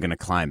on, so I'm going to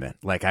climb it.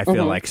 Like, I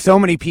feel like so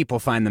many people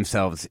find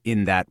themselves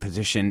in that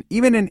position,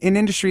 even in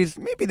industries,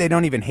 maybe they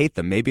don't even hate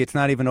them. Maybe it's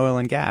not even oil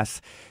and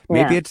gas.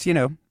 Maybe it's,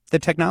 the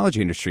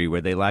technology industry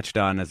where they latched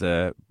on as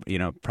a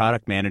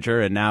product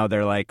manager, and now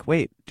they're like,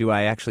 wait, do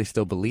I actually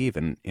still believe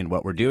in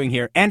what we're doing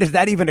here? And is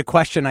that even a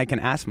question I can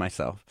ask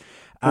myself?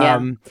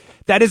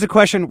 That is a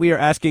question we are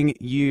asking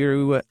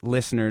you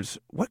listeners.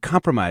 What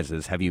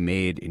compromises have you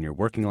made in your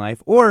working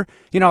life? Or,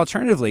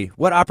 alternatively,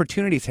 what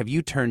opportunities have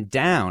you turned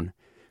down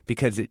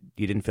because you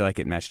didn't feel like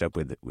it matched up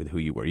with who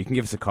you were? You can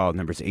give us a call.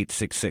 Number is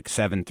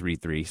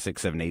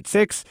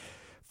 866-733-6786.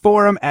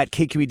 Forum at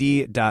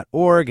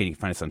KQED.org. And you can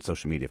find us on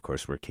social media, of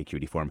course. We're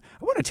KQED Forum.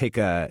 I want to take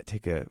a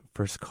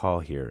first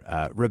call here.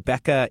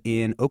 Rebecca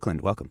in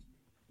Oakland, welcome.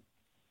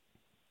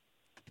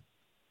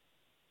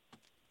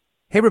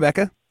 Hey,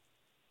 Rebecca.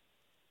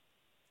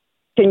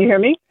 Can you hear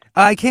me?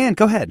 I can.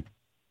 Go ahead.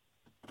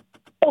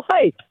 Oh,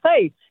 hi.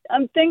 Thanks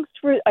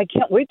I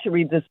can't wait to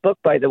read this book,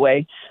 by the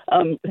way.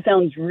 It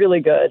sounds really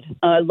good.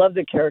 I love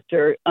the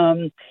character.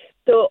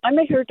 So I'm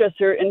a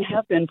hairdresser and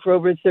have been for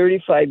over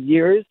 35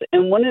 years.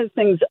 And one of the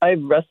things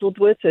I've wrestled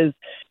with is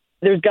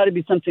there's got to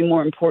be something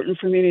more important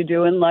for me to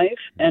do in life.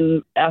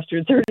 And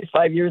after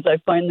 35 years, I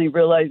finally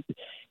realized,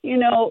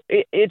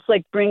 it's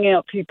like bringing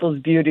out people's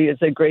beauty is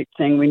a great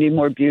thing. We need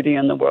more beauty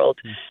in the world.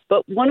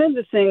 But one of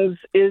the things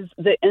is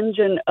the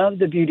engine of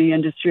the beauty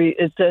industry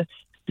is to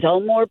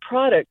sell more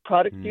products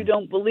you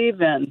don't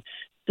believe in,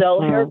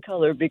 sell hair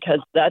color because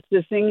that's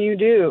the thing you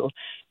do.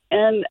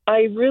 And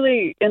I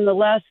really, in the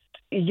last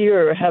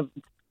year, have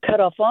cut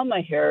off all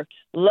my hair,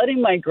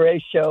 letting my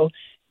gray show.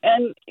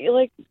 And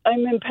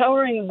I'm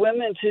empowering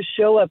women to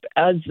show up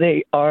as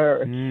they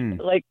are,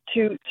 like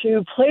to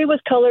play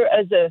with color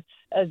as an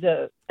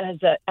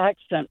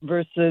accent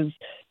versus,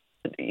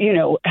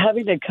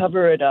 having to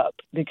cover it up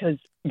because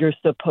you're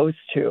supposed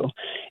to.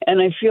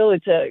 And I feel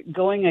it's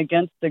going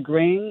against the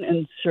grain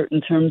in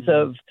certain terms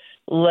of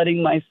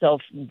letting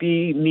myself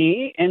be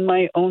me in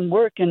my own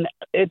work. And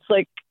it's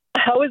like,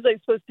 how is I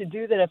supposed to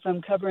do that if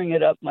I'm covering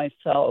it up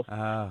myself?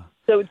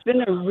 So it's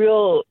been a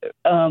real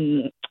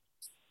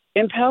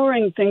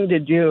empowering thing to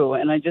do,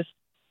 and I just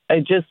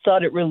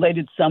thought it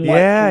related somewhat.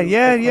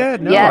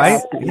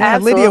 Yes,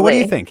 Lydia, what do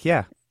you think?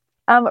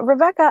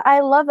 Rebecca,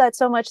 I love that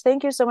so much.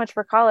 Thank you so much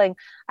for calling.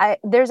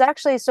 There's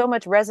actually so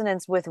much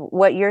resonance with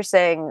what you're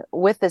saying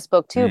with this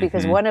book too,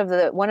 because one of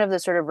the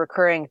sort of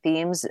recurring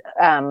themes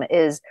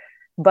is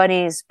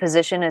Bunny's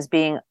position as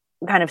being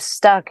kind of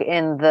stuck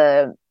in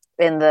the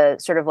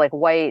sort of like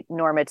white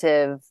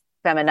normative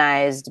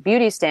feminized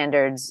beauty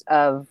standards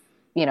of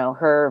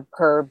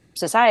her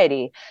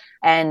society.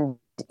 And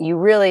you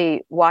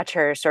really watch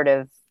her sort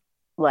of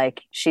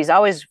like, she's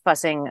always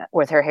fussing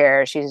with her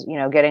hair. She's,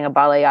 getting a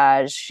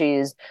balayage.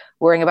 She's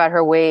worrying about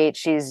her weight.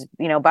 She's,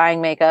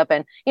 buying makeup.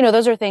 And,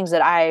 those are things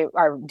that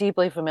are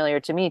deeply familiar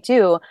to me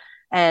too.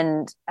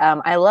 And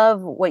I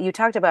love what you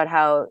talked about,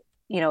 how,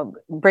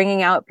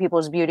 bringing out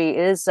people's beauty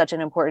is such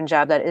an important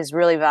job that is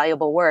really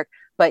valuable work.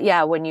 But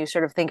yeah, when you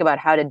sort of think about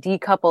how to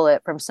decouple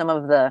it from some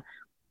of the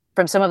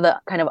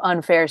kind of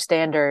unfair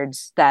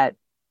standards that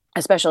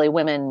especially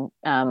women,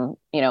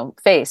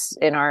 face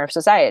in our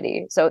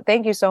society. So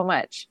thank you so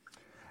much.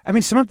 I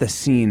mean, some of the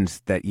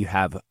scenes that you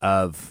have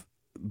of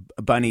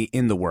Bunny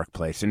in the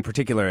workplace, in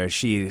particular, as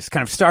she's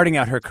kind of starting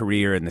out her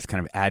career in this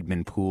kind of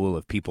admin pool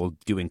of people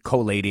doing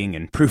collating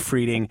and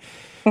proofreading,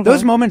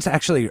 those moments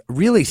actually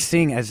really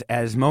sing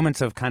as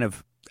moments of kind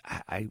of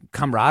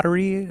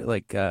camaraderie,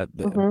 like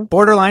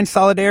borderline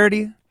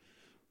solidarity.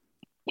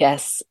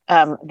 Yes,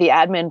 the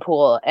admin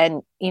pool.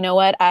 And you know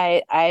what?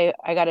 I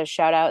got to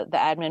shout out the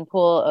admin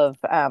pool of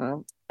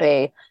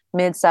a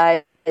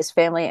mid-sized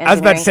family engineering I was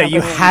about to say, you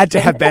had to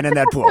have been in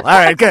that pool. All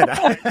right, good.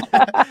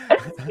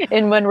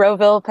 In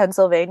Monroeville,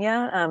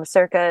 Pennsylvania,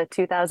 circa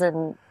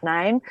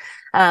 2009.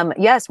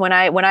 Yes, when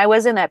I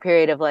was in that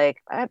period of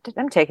like,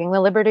 I'm taking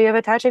the liberty of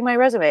attaching my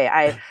resume,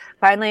 I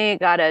finally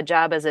got a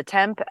job as a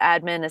temp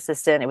admin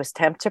assistant. It was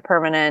temp to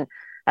permanent.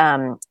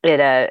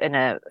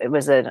 It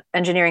was an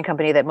engineering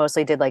company that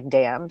mostly did like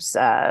dams.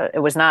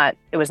 It was not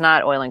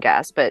oil and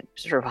gas, but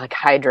sort of like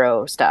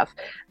hydro stuff.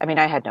 I mean,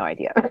 I had no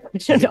idea.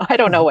 I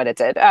don't know what it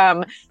did.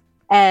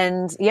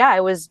 And yeah, I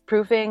was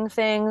proofing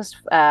things,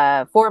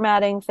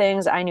 formatting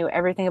things. I knew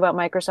everything about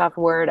Microsoft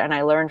Word, and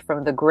I learned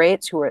from the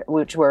greats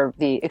which were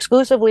the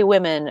exclusively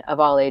women of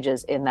all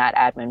ages in that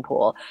admin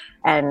pool.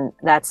 And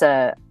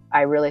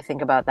I really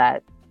think about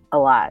that a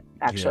lot,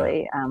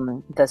 actually.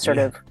 The sort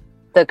of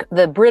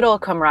the brittle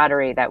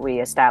camaraderie that we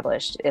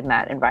established in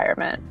that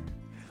environment.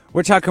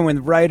 We're talking with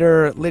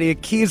writer Lydia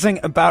Kiesling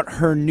about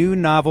her new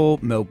novel,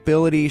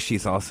 Mobility.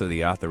 She's also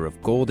the author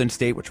of Golden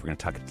State, which we're going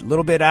to talk a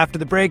little bit after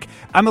the break.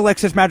 I'm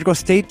Alexis Madrigal.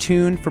 Stay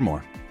tuned for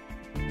more.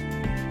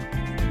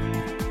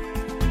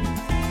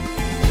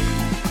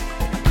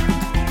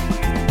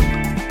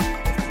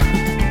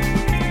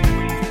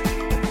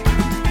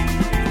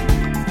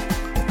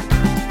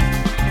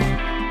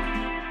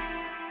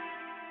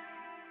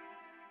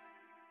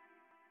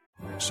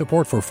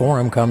 Support for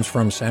Forum comes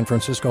from San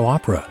Francisco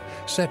Opera.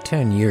 Set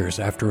 10 years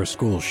after a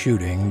school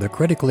shooting, the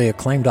critically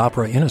acclaimed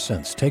opera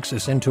Innocence takes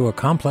us into a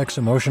complex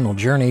emotional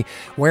journey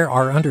where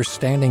our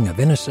understanding of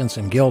innocence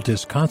and guilt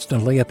is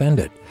constantly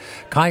upended.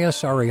 Kaya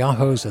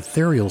Sariaho's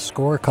ethereal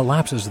score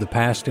collapses the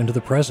past into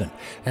the present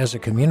as a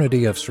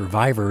community of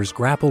survivors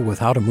grapple with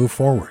how to move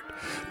forward.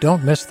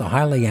 Don't miss the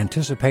highly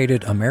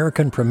anticipated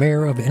American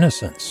premiere of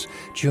Innocence,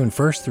 June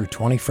 1st through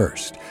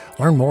 21st.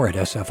 Learn more at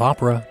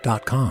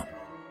sfopera.com.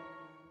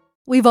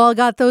 We've all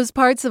got those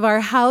parts of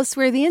our house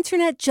where the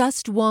internet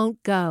just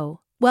won't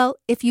go. Well,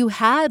 if you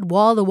had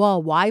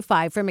wall-to-wall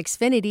Wi-Fi from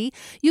Xfinity,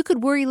 you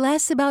could worry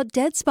less about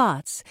dead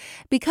spots.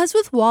 Because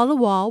with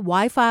wall-to-wall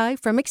Wi-Fi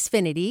from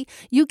Xfinity,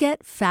 you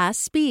get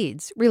fast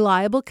speeds,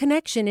 reliable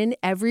connection in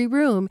every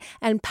room,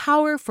 and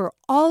power for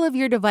all of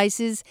your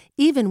devices,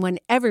 even when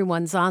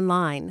everyone's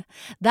online.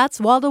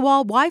 That's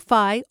wall-to-wall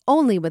Wi-Fi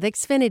only with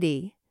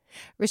Xfinity.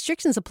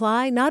 Restrictions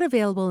apply, not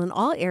available in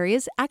all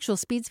areas. Actual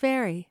speeds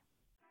vary.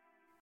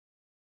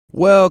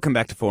 Welcome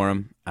back to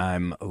Forum.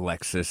 I'm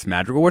Alexis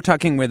Madrigal. We're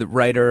talking with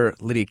writer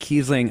Lydia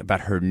Kiesling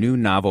about her new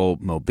novel,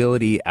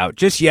 Mobility, out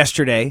just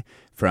yesterday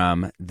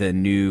from the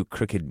new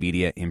Crooked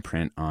Media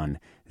imprint on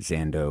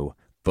Zando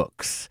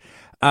Books.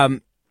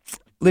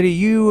 Lydia,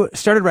 you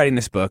started writing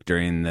this book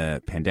during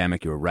the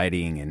pandemic. You were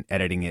writing and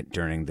editing it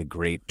during the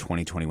great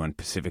 2021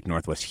 Pacific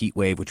Northwest heat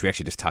wave, which we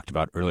actually just talked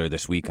about earlier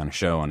this week on a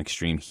show on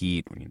extreme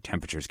heat, when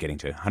temperatures getting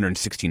to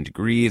 116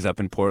 degrees up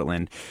in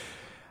Portland.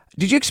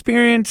 Did you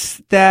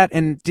experience that,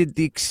 and did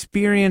the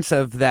experience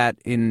of that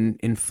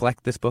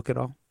inflect this book at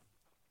all?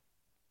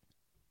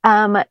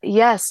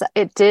 Yes,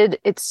 it did.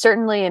 It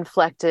certainly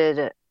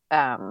inflected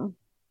because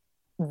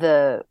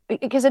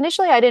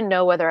initially I didn't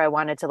know whether I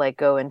wanted to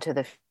go into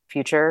the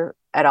future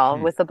at all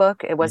with the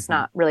book. It was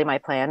not really my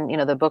plan.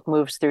 The book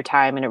moves through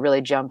time and it really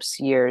jumps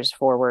years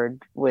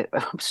forward with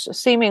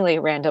seemingly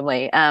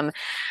randomly.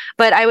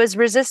 But I was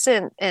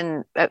resistant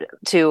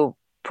to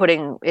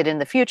putting it in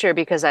the future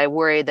because I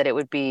worried that it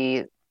would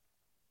be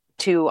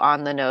too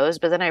on the nose.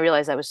 But then I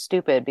realized I was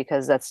stupid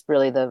because that's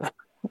really that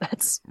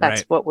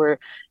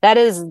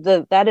is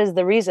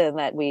the reason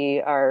that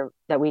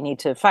we need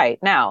to fight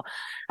now.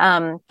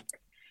 In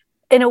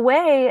a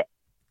way,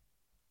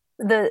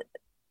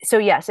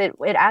 yes, it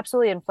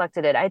absolutely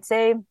inflected it. I'd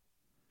say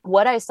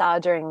what I saw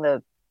during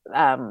the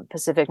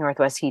Pacific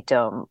Northwest heat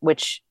dome,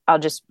 which I'll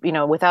just,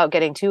 without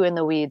getting too in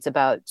the weeds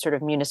about sort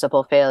of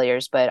municipal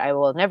failures, but I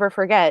will never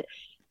forget,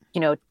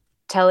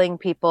 telling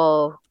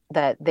people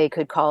that they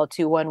could call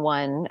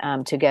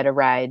 211 to get a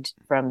ride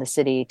from the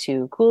city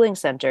to cooling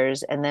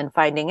centers, and then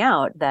finding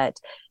out that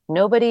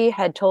nobody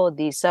had told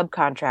the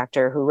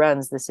subcontractor who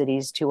runs the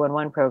city's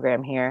 211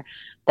 program here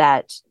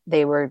that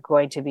they were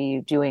going to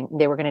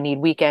need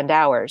weekend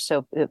hours.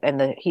 So, and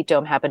the heat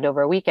dome happened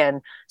over a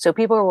weekend. So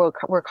people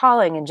were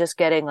calling and just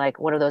getting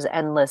one of those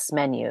endless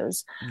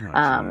menus,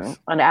 an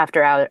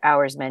after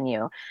hours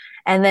menu.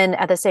 And then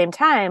at the same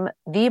time,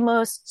 the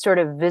most sort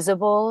of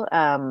visible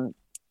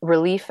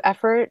relief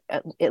effort,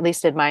 at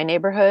least in my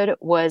neighborhood,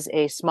 was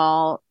a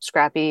small,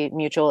 scrappy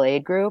mutual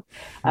aid group,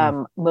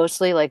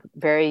 mostly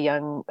very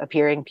young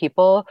appearing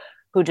people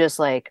who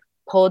just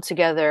pulled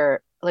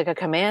together a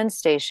command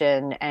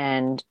station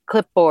and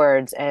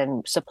clipboards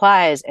and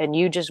supplies, and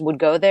you just would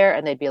go there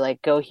and they'd be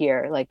go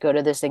here, go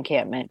to this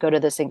encampment,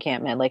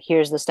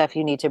 here's the stuff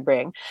you need to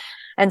bring.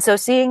 And so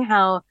seeing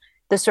how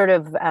the sort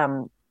of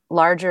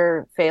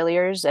larger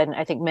failures, and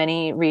I think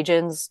many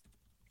regions,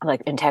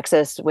 like in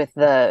Texas with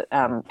the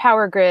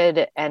power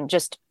grid, and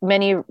just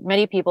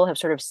many people have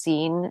sort of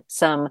seen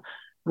some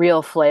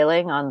real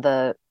flailing on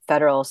the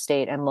federal,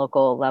 state, and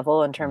local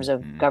level in terms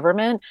of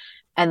government.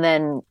 And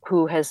then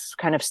who has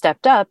kind of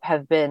stepped up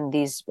have been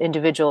these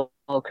individual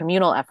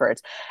communal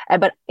efforts.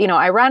 But,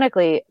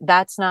 ironically,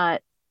 the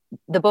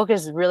book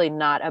is really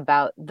not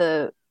about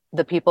the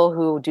people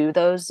who do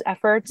those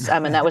efforts.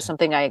 And that was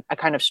something I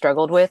kind of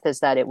struggled with, is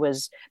that it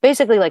was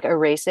basically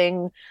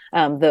erasing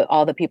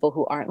all the people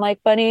who aren't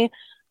like Bunny.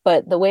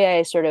 But the way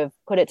I sort of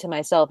put it to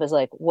myself is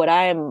what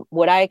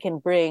I can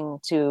bring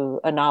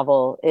to a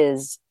novel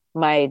is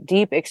my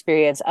deep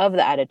experience of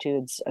the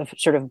attitudes of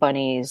sort of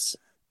Bunny's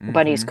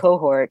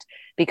cohort,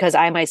 because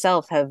I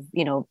myself have,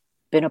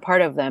 been a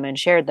part of them and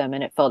shared them.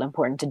 And it felt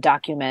important to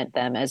document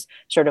them as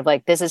sort of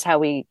this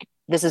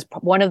is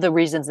one of the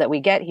reasons that we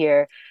get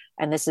here.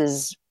 And this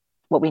is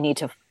what we need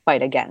to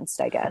fight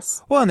against, I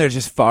guess. Well, and there's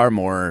just far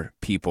more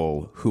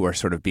people who are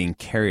sort of being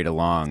carried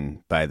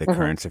along by the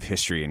currents of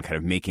history and kind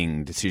of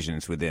making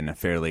decisions within a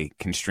fairly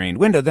constrained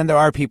window than there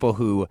are people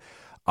who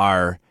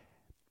are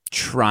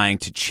trying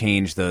to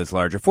change those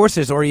larger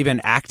forces, or even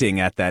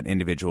acting at that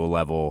individual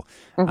level,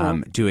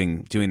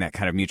 doing that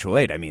kind of mutual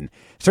aid. I mean,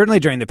 certainly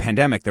during the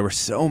pandemic, there were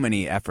so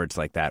many efforts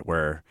like that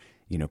where,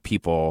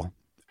 people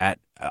at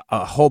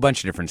a whole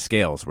bunch of different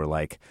scales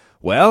were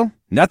well,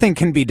 nothing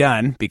can be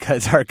done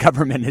because our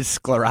government is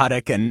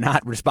sclerotic and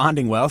not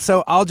responding well,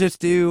 so I'll just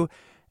do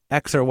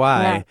X or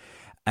Y. Yeah.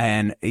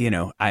 And,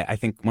 I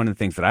think one of the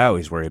things that I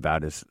always worry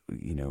about is,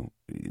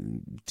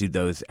 do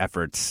those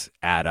efforts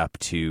add up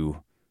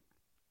to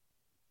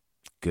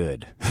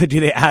good? Do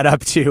they add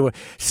up to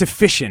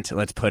sufficient,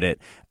 let's put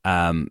it,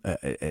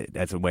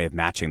 as a way of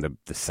matching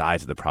the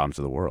size of the problems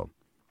of the world?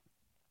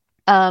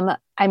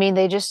 I mean,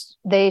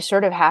 they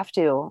sort of have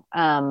to,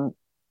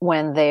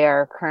 when they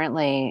are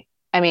currently,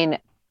 I mean,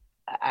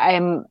 I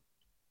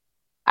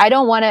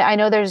don't want to, I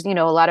know there's, a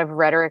lot of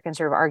rhetoric and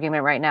sort of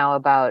argument right now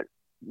about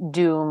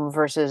doom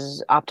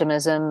versus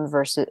optimism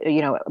versus,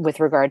 with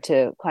regard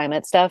to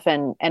climate stuff.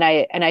 And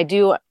I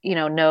do,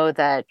 know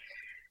that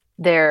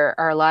there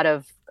are a lot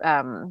of,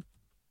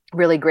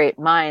 really great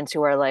minds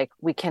who are like,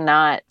 we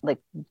cannot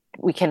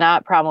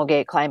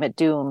promulgate climate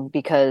doom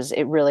because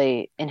it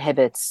really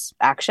inhibits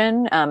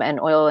action. And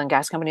oil and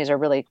gas companies are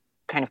really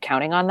kind of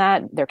counting on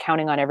that. They're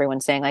counting on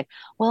everyone saying like,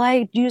 well,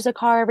 I use a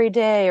car every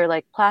day, or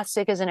like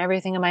plastic isn't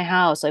everything in my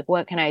house. Like,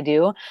 what can I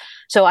do?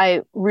 So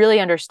I really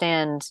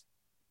understand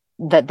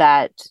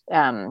that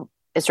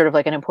is sort of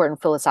like an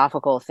important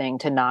philosophical thing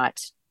to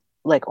not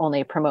like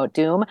only promote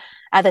doom.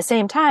 At the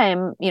same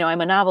time,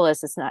 I'm a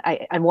novelist. It's not,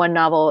 and one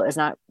novel is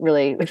not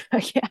really, I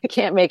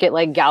can't make it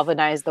like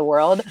galvanize the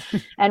world.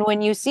 And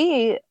when you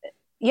see,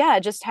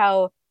 just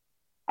how,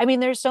 I mean,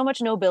 there's so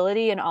much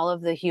nobility in all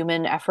of the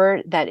human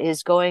effort that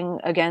is going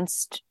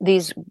against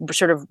these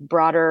sort of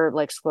broader,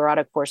 like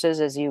sclerotic forces,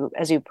 as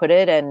you put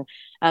it. And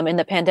in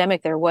the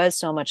pandemic, there was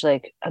so much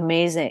like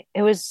amazing.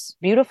 It was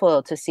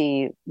beautiful to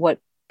see what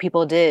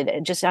people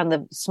did just on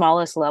the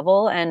smallest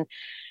level. And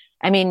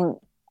I mean,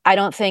 I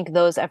don't think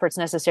those efforts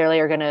necessarily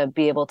are going to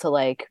be able to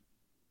like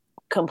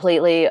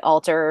completely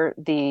alter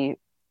the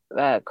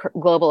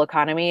global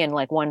economy in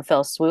like one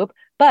fell swoop,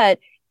 but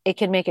it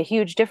can make a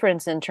huge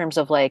difference in terms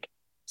of like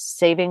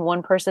saving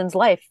one person's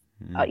life,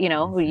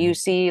 who you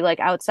see like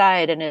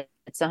outside and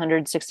it's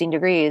 116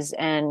 degrees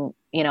and,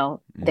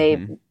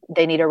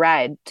 they need a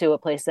ride to a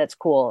place that's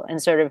cool,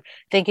 and sort of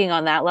thinking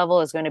on that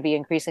level is going to be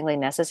increasingly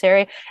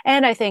necessary.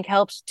 And I think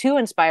helps to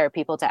inspire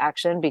people to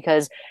action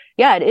because,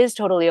 it is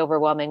totally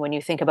overwhelming when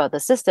you think about the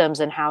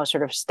systems and how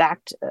sort of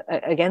stacked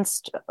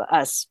against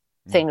us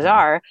things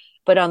are.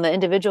 But on the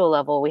individual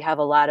level, we have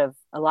a lot of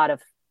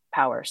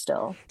power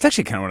still. It's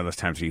actually kind of one of those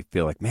times where you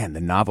feel like, man,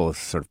 the novel is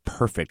sort of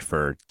perfect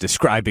for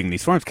describing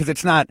these forms because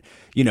it's not,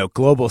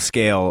 global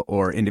scale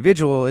or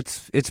individual.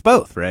 It's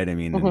both, right? I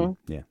mean,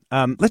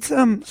 let's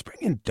bring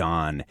in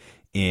Dawn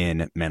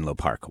in Menlo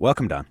Park.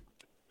 Welcome, Dawn.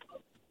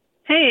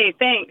 Hey,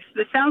 thanks.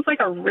 This sounds like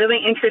a really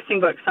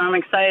interesting book, so I'm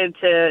excited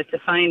to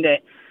find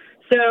it.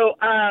 So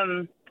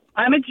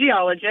I'm a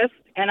geologist,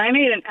 and I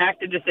made an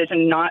active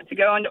decision not to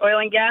go into oil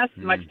and gas,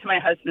 much to my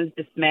husband's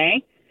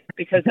dismay,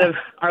 because of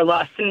our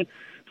loss in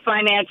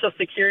financial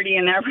security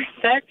in that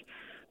respect.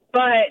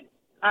 But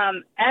as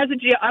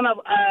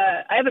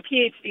I have a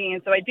PhD,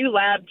 and so I do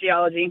lab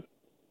geology.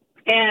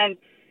 And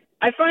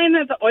I find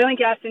that the oil and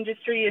gas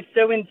industry is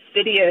so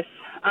insidious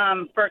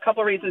for a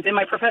couple of reasons in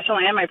my professional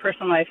and my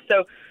personal life.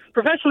 So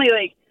professionally,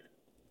 like,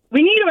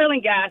 we need oil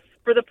and gas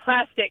for the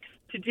plastics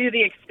to do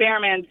the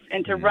experiments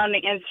and to run the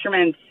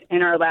instruments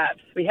in our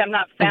labs. We have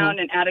not found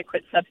an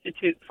adequate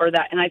substitute for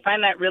that. And I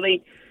find that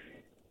really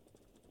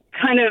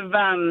kind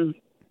of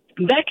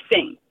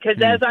vexing,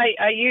 because as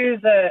I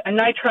use a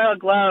nitrile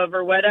glove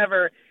or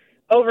whatever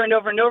over and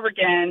over and over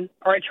again,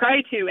 or I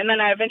try to, and then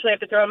I eventually have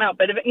to throw them out.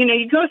 But,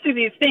 you go through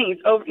these things,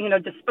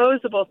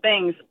 disposable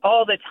things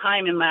all the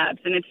time in labs,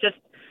 and it's just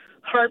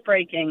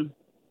heartbreaking.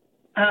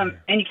 And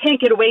you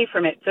can't get away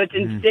from it, so it's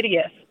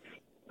insidious.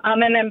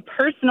 And then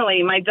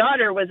personally, my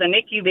daughter was a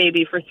NICU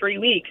baby for 3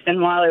 weeks,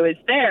 and while I was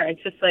there,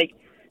 it's just like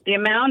the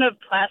amount of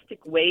plastic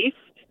waste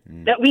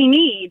that we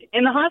need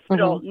in the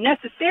hospital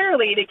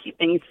necessarily to keep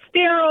things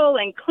sterile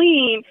and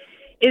clean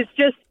is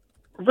just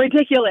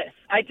ridiculous.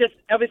 I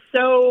was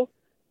so,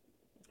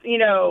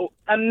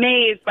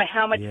 amazed by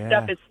how much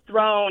stuff is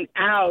thrown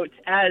out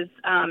as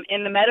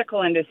in the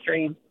medical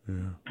industry.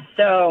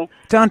 So,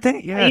 Don,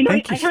 thank you. I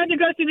had to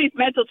go through these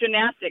mental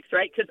gymnastics,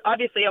 right? Because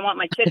obviously I want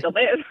my kid to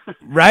live.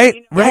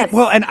 Right.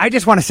 Well, and I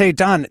just want to say,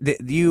 Don,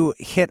 you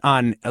hit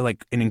on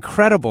like an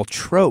incredible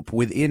trope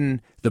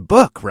within the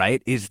book,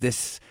 right? Is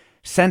this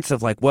sense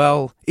of like,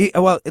 well,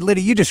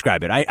 Lydia, you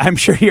describe it. I'm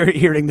sure you're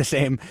hearing the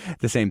same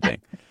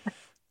thing.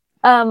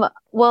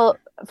 Well,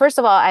 first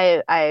of all,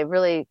 I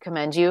really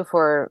commend you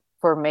for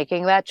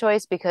making that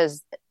choice,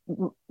 because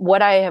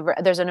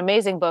there's an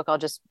amazing book I'll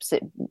just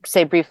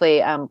say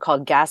briefly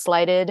called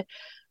Gaslighted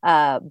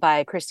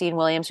by Christine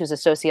Williams, who's a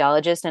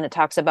sociologist, and it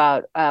talks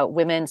about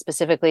women,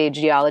 specifically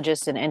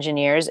geologists and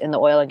engineers in the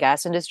oil and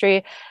gas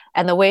industry,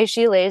 and the way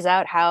she lays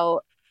out how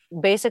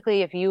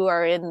basically if you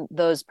are in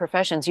those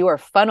professions, you are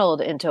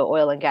funneled into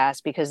oil and gas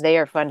because they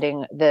are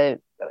funding the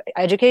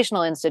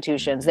educational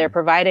institutions, they're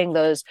providing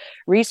those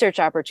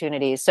research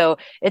opportunities. So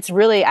it's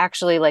really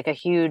actually like a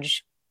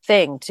huge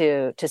thing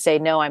to say,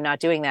 no, I'm not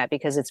doing that,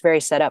 because it's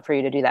very set up for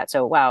you to do that.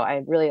 So, wow,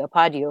 I really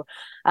applaud you.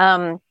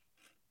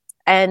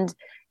 And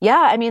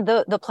yeah, I mean,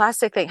 the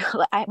plastic thing,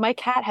 my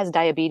cat has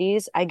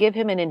diabetes. I give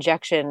him an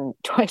injection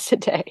twice a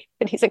day,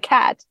 and he's a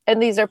cat, and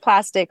these are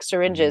plastic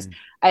syringes.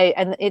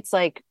 And it's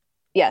like,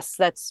 yes,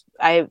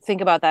 I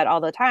think about that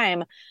all the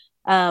time.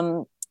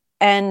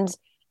 And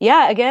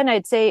yeah, again,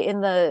 I'd say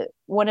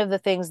one of the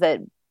things that,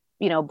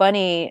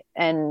 Bunny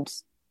and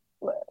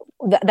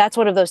that's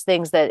one of those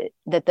things that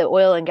the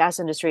oil and gas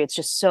industry, it's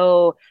just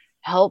so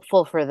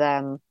helpful for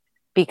them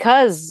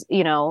because,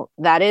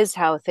 that is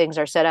how things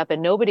are set up.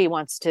 And nobody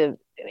wants to,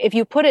 if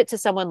you put it to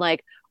someone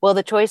like, well,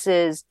 the choice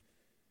is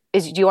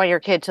do you want your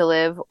kid to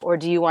live, or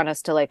do you want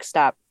us to like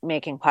stop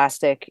making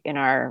plastic in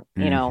our,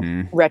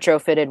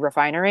 retrofitted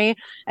refinery?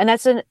 And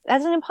that's an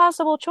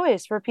impossible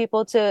choice for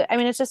people to, I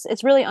mean,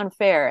 it's really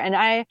unfair. And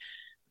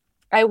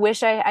I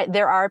wish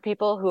there are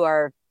people who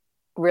are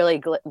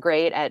really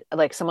great at,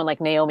 like someone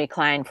like Naomi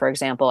Klein, for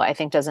example, I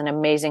think does an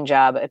amazing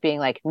job at being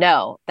like,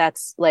 no,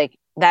 that's like,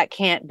 that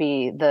can't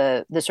be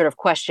the sort of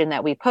question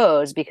that we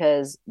pose,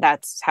 because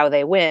that's how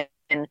they win.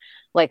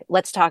 Like,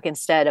 let's talk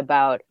instead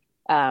about,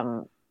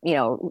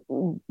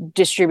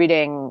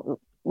 distributing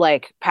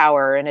like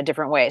power in a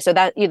different way. So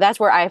that's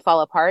where I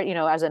fall apart,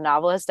 as a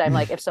novelist. I'm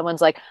like, if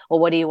someone's like, well,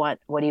 what do you want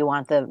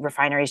the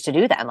refineries to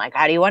do then? Like,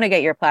 how do you want to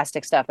get your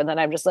plastic stuff? And then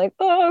I'm just like,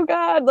 oh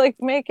God, like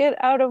make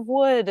it out of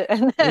wood.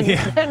 And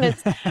then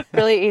it's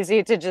really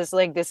easy to just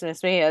like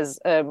dismiss me as,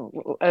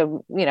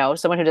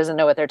 someone who doesn't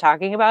know what they're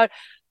talking about.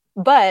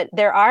 But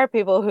there are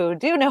people who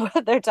do know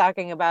what they're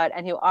talking about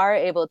and who are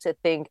able to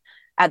think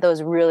at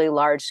those really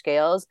large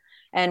scales.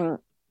 And,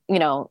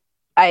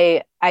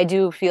 I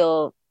do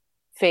feel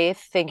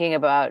faith thinking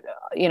about,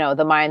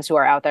 the minds who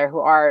are out there who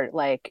are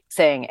like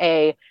saying,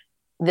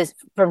 this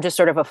from just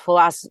sort of a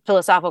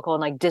philosophical and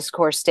like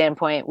discourse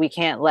standpoint, we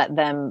can't let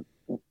them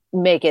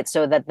make it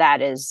so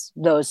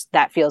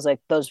that feels like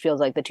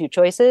the two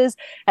choices.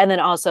 And then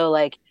also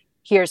like,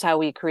 here's how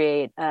we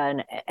create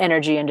an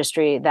energy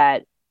industry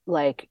that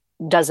like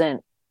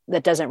doesn't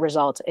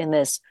result in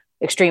this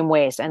extreme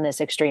waste and this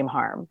extreme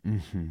harm.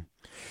 Mm-hmm.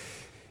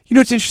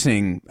 It's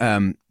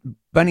interesting.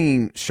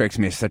 Bunny strikes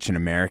me as such an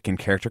American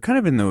character, kind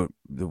of in the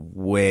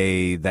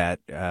way that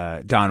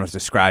Don was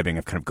describing,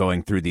 of kind of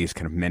going through these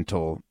kind of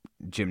mental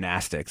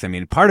gymnastics. I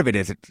mean, part of it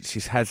is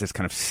she has this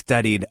kind of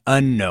studied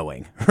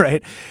unknowing,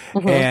 right?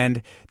 Mm-hmm.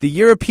 And the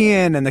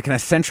European and the kind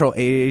of Central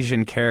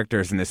Asian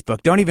characters in this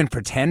book don't even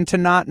pretend to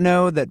not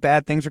know that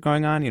bad things are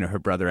going on. Her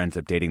brother ends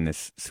up dating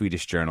this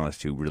Swedish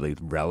journalist who really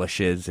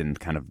relishes in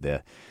kind of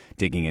the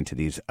digging into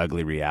these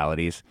ugly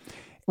realities.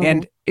 Mm-hmm.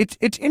 And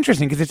it's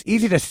interesting because it's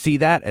easy to see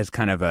that as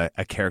kind of a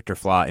character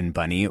flaw in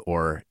Bunny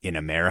or in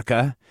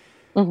America.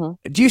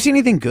 Mm-hmm. Do you see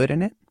anything good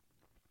in it?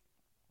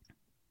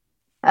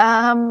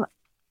 I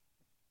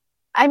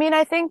mean,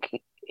 I think,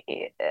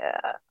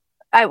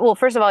 well,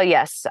 first of all,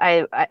 yes,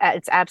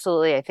 it's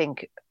absolutely, I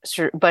think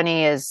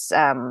Bunny is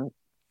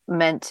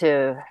meant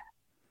to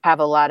have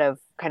a lot of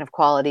kind of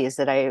qualities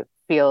that I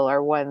feel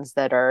are ones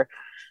that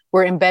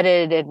were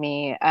embedded in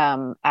me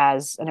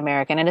as an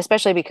American. And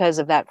especially because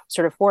of that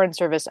sort of foreign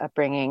service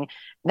upbringing,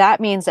 that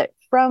means that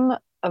from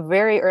a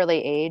very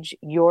early age,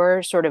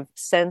 your sort of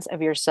sense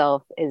of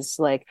yourself is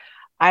like,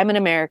 I'm an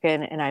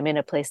American and I'm in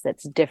a place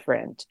that's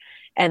different.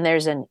 And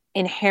there's an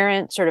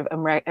inherent sort of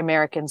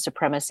American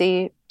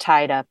supremacy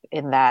tied up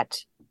in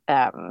that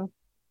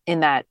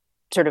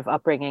sort of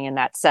upbringing, in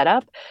that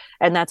setup.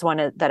 And that's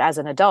one that as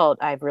an adult,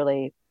 I've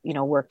really,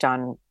 worked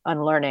on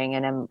unlearning,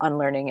 and am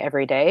unlearning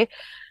every day.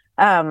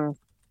 And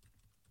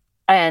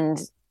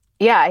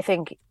yeah, I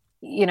think,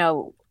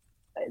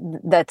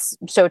 that's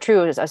so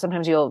true.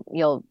 Sometimes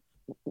you'll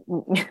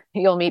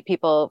meet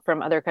people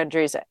from other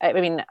countries. I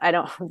mean, I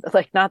don't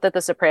like, not that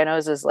The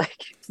Sopranos is like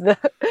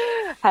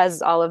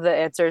has all of the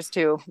answers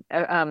to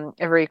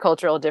every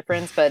cultural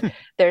difference, but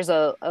there's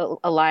a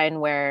line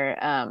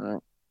where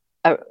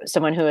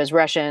someone who is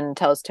Russian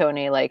tells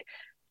Tony, like,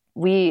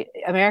 we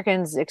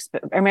Americans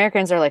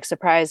are like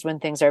surprised when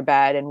things are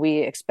bad, and we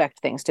expect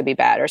things to be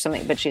bad or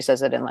something. But she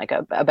says it in like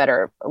a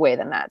better way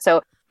than that.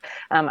 So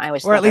I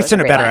was, or at least in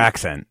a better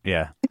accent.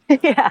 Yeah.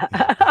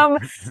 Yeah.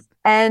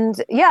 And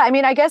yeah, I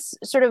mean, I guess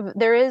sort of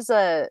there is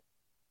an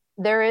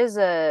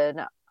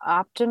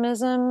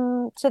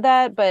optimism to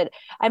that, but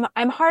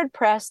I'm hard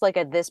pressed, like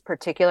at this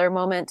particular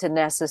moment, to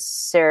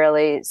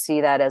necessarily see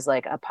that as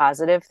like a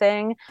positive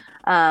thing.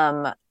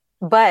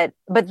 But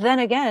then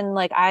again,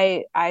 like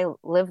I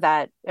live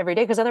that every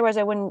day, because otherwise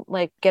I wouldn't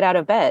like get out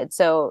of bed.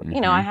 So,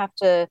 mm-hmm. I have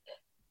to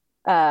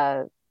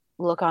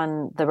look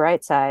on the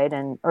bright side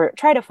or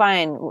try to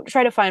find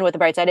what the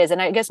bright side is.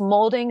 And I guess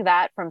molding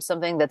that from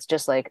something that's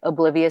just like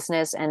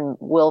obliviousness and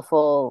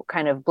willful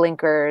kind of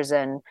blinkers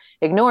and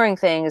ignoring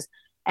things,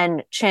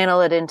 and channel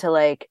it into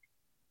like,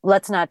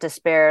 let's not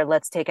despair,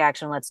 let's take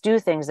action, let's do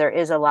things. There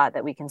is a lot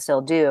that we can still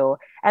do.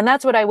 And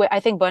that's what I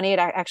think Bunny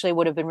actually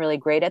would have been really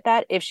great at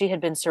that if she had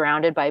been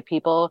surrounded by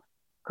people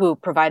who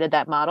provided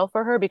that model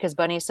for her, because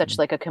Bunny's such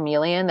like a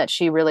chameleon that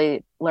she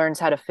really learns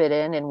how to fit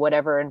in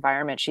whatever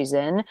environment she's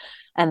in.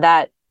 And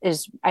that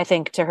is, I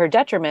think, to her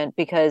detriment,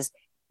 because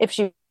if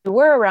she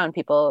were around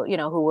people,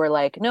 who were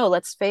like, no,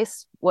 let's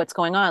face what's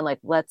going on, like,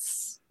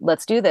 let's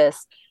do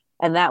this,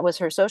 and that was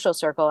her social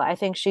circle, I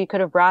think she could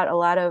have brought a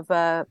lot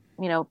of,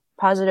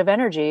 positive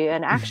energy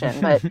and action.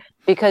 But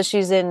because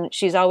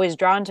she's always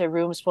drawn to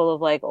rooms full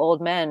of like old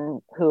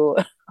men who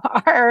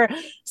are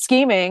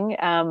scheming,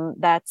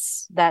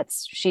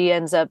 she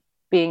ends up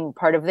being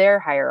part of their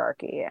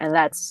hierarchy. And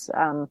that's,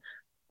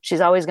 she's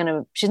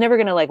never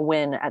gonna like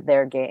win at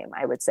their game,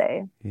 I would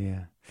say.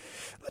 Yeah.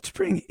 Let's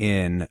bring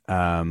in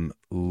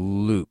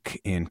Luke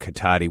in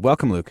Katati.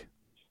 Welcome, Luke.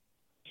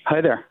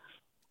 Hi there.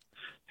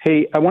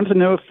 Hey, I wanted to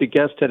know if the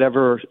guest had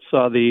ever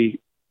saw the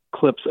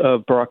clips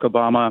of Barack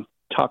Obama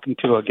talking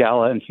to a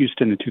gala in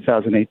Houston in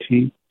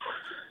 2018.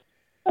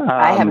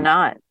 I have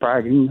not.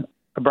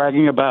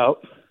 Bragging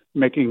about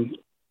making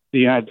the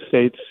United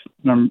States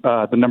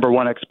the number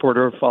one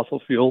exporter of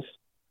fossil fuels.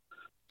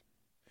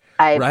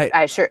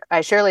 I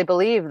surely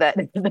believe that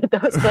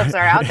those clips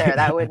are out there.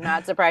 That would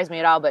not surprise me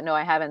at all. But no,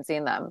 I haven't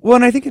seen them. Well,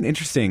 and I think an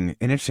interesting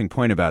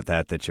point about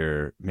that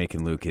you're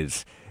making, Luke,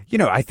 is,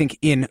 I think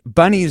in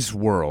Bunny's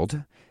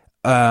world,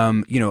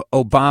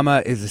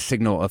 Obama is a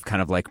signal of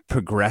kind of like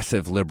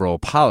progressive liberal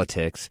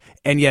politics,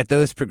 and yet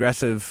those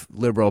progressive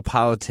liberal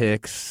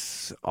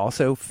politics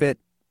also fit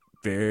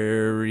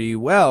very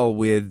well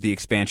with the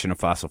expansion of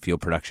fossil fuel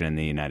production in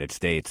the United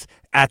States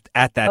at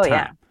that time.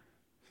 Yeah.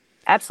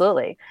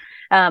 Absolutely.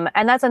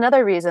 And that's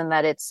another reason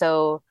that it's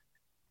so,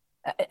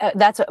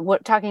 that's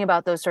what talking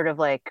about those sort of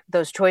like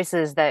those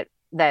choices that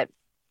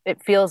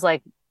it feels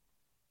like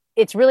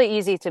it's really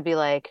easy to be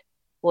like,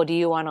 well, do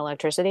you want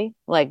electricity?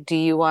 Like, do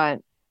you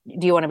want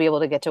to be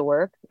able to get to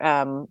work?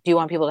 Do you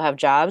want people to have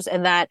jobs?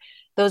 And that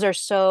those are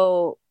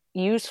so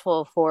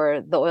useful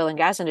for the oil and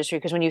gas industry,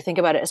 because when you think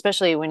about it,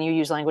 especially when you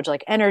use language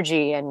like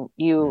energy and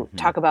you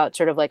talk about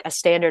sort of like a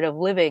standard of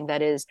living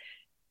that is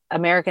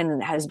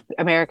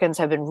Americans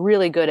have been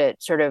really good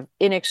at sort of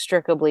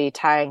inextricably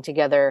tying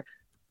together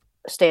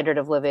standard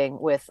of living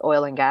with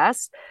oil and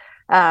gas.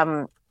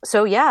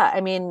 So yeah,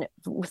 I mean,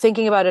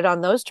 thinking about it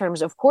on those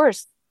terms, of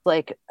course,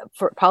 like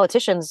for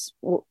politicians,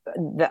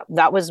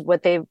 that was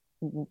what they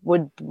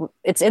would,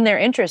 it's in their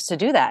interest to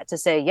do that, to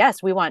say,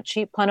 yes, we want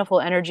cheap, plentiful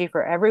energy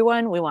for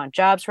everyone. We want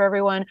jobs for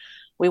everyone.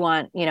 We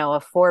want, a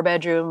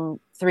 4-bedroom,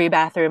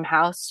 3-bathroom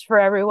house for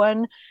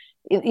everyone.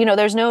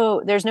 There's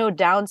no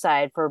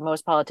downside for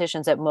most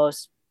politicians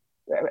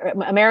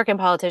American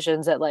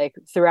politicians that like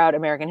throughout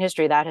American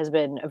history. That has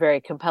been a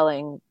very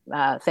compelling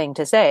thing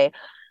to say,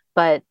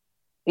 but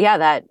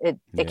yeah,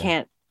 it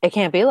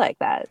can't be like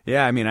that.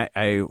 Yeah. I mean,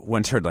 I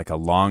once heard like a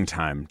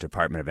longtime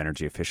Department of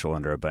Energy official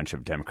under a bunch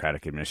of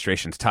Democratic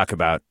administrations talk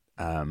about,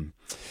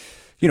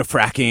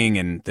 fracking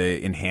and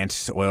the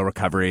enhanced oil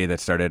recovery that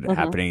started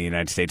happening in the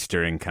United States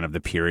during kind of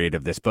the period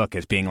of this book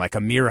as being like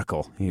a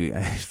miracle.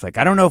 He's like,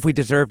 I don't know if we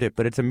deserved it,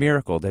 but it's a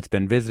miracle that's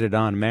been visited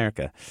on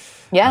America.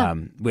 Yeah.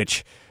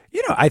 Which,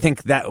 I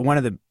think that one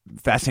of the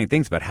fascinating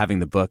things about having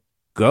the book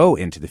go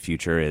into the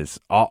future is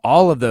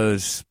all of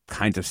those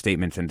kinds of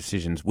statements and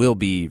decisions will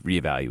be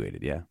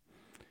reevaluated. Yeah.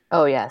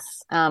 Oh, yes.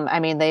 I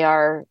mean, they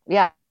are.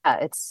 Yeah.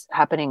 It's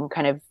happening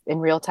kind of in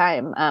real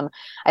time.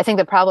 I think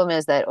the problem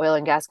is that oil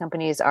and gas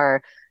companies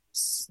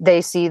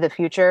they see the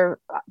future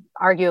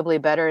arguably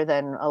better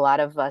than a lot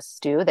of us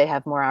do. They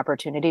have more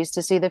opportunities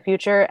to see the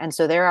future. And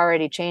so they're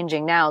already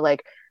changing now.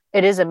 Like,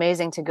 it is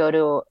amazing to go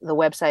to the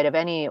website of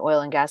any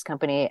oil and gas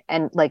company.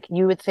 And like,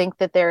 you would think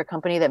that they're a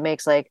company that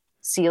makes like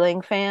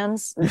ceiling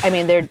fans. I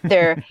mean,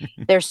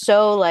 they're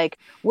so like,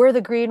 we're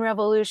the green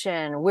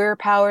revolution, we're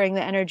powering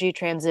the energy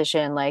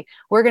transition, like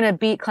we're going to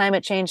beat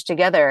climate change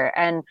together.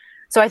 And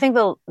so I think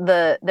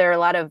there are a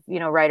lot of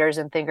writers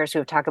and thinkers who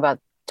have talked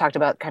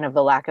about kind of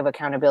the lack of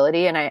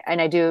accountability, and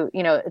I do,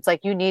 it's like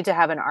you need to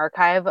have an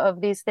archive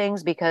of these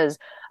things, because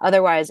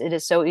otherwise it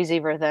is so easy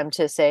for them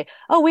to say,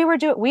 oh,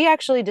 we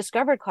actually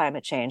discovered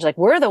climate change, like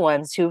we're the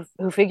ones who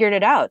figured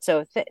it out,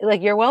 so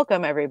like you're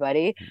welcome,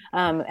 everybody.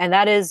 And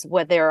that is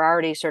what they're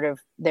already sort of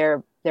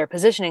they're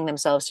positioning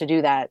themselves to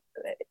do that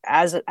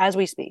as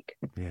we speak.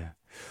 Yeah.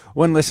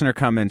 One listener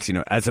comments,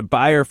 as a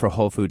buyer for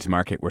Whole Foods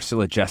Market, we're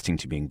still adjusting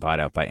to being bought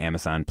out by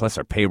Amazon, plus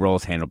our payroll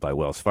is handled by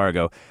Wells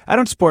Fargo. I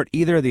don't support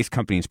either of these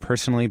companies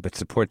personally, but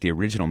support the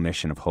original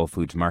mission of Whole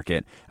Foods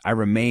Market. I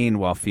remain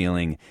while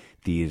feeling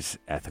these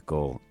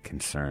ethical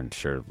concerns.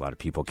 Sure, a lot of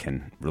people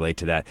can relate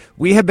to that.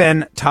 We have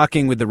been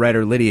talking with the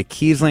writer Lydia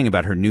Kiesling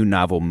about her new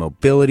novel,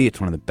 Mobility. It's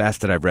one of the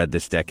best that I've read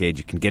this decade.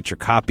 You can get your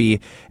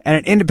copy at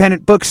an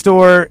independent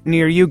bookstore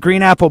near you,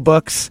 Green Apple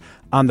Books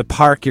on the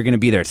Park. You're going to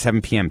be there at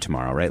 7 p.m.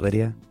 tomorrow, right,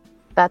 Lydia?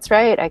 That's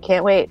right. I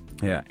can't wait.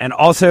 Yeah. And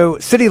also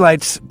City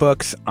Lights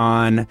Books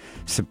on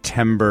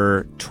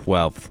September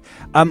 12th.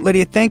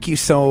 Lydia, thank you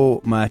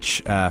so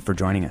much for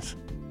joining us.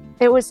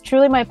 It was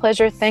truly my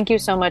pleasure. Thank you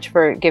so much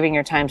for giving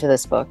your time to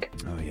this book.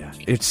 Oh, yeah.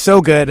 It's so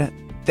good.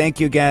 Thank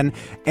you again.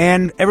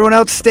 And everyone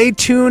else, stay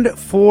tuned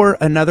for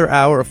another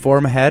hour of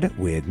Forum Ahead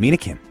with Mina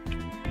Kim.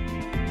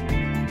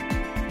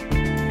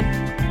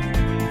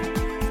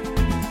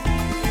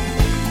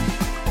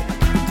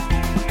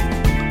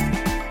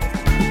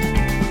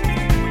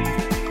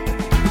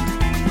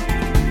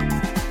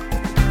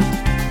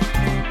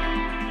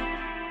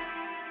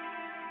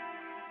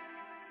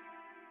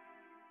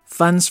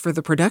 Funds for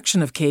the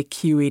production of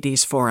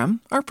KQED's forum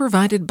are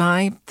provided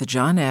by the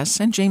John S.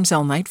 and James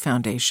L. Knight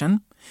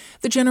Foundation,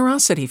 the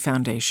Generosity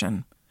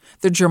Foundation,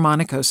 the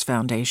Germanicos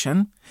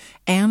Foundation,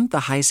 and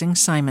the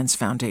Heising-Simons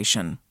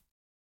Foundation.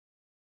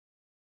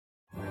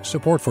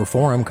 Support for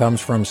Forum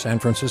comes from San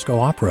Francisco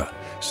Opera.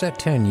 Set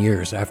 10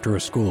 years after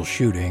a school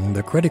shooting,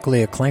 the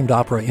critically acclaimed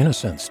opera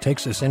Innocence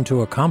takes us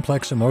into a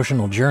complex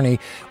emotional journey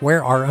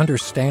where our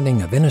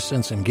understanding of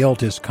innocence and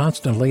guilt is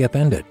constantly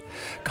upended.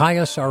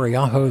 Kaya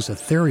Sariaho's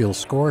ethereal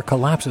score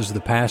collapses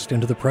the past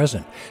into the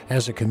present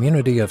as a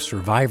community of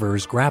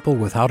survivors grapple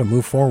with how to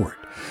move forward.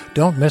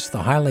 Don't miss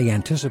the highly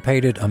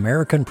anticipated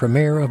American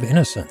premiere of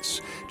Innocence,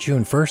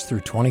 June 1st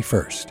through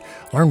 21st.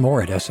 Learn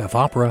more at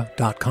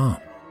sfopera.com.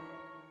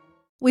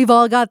 We've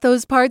all got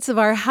those parts of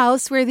our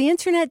house where the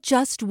internet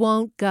just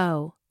won't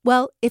go.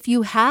 Well, if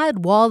you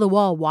had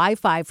wall-to-wall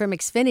Wi-Fi from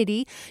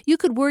Xfinity, you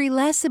could worry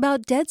less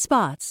about dead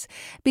spots.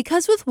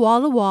 Because with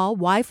wall-to-wall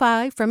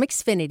Wi-Fi from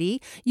Xfinity,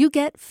 you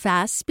get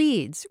fast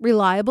speeds,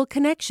 reliable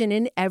connection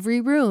in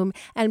every room,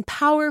 and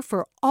power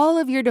for all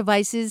of your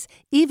devices,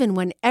 even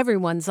when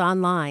everyone's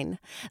online.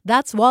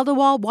 That's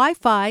wall-to-wall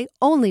Wi-Fi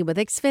only with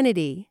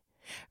Xfinity.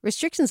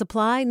 Restrictions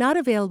apply, not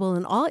available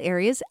in all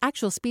areas.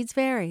 Actual speeds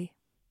vary.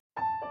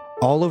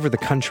 All over the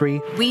country,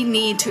 we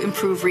need to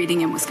improve reading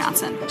in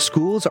Wisconsin.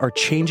 Schools are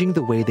changing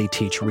the way they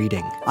teach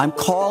reading. I'm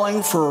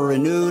calling for a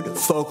renewed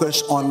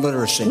focus on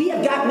literacy. We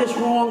have gotten this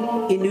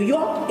wrong in New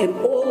York and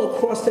all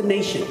across the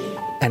nation.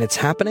 And it's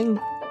happening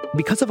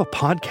because of a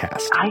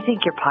podcast. I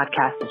think your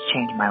podcast has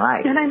changed my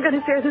life. And I'm going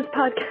to share this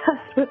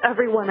podcast with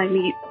everyone I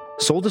meet.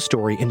 Sold a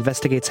Story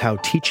investigates how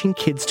teaching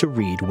kids to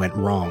read went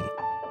wrong.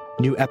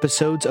 New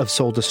episodes of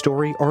Sold a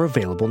Story are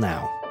available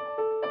now.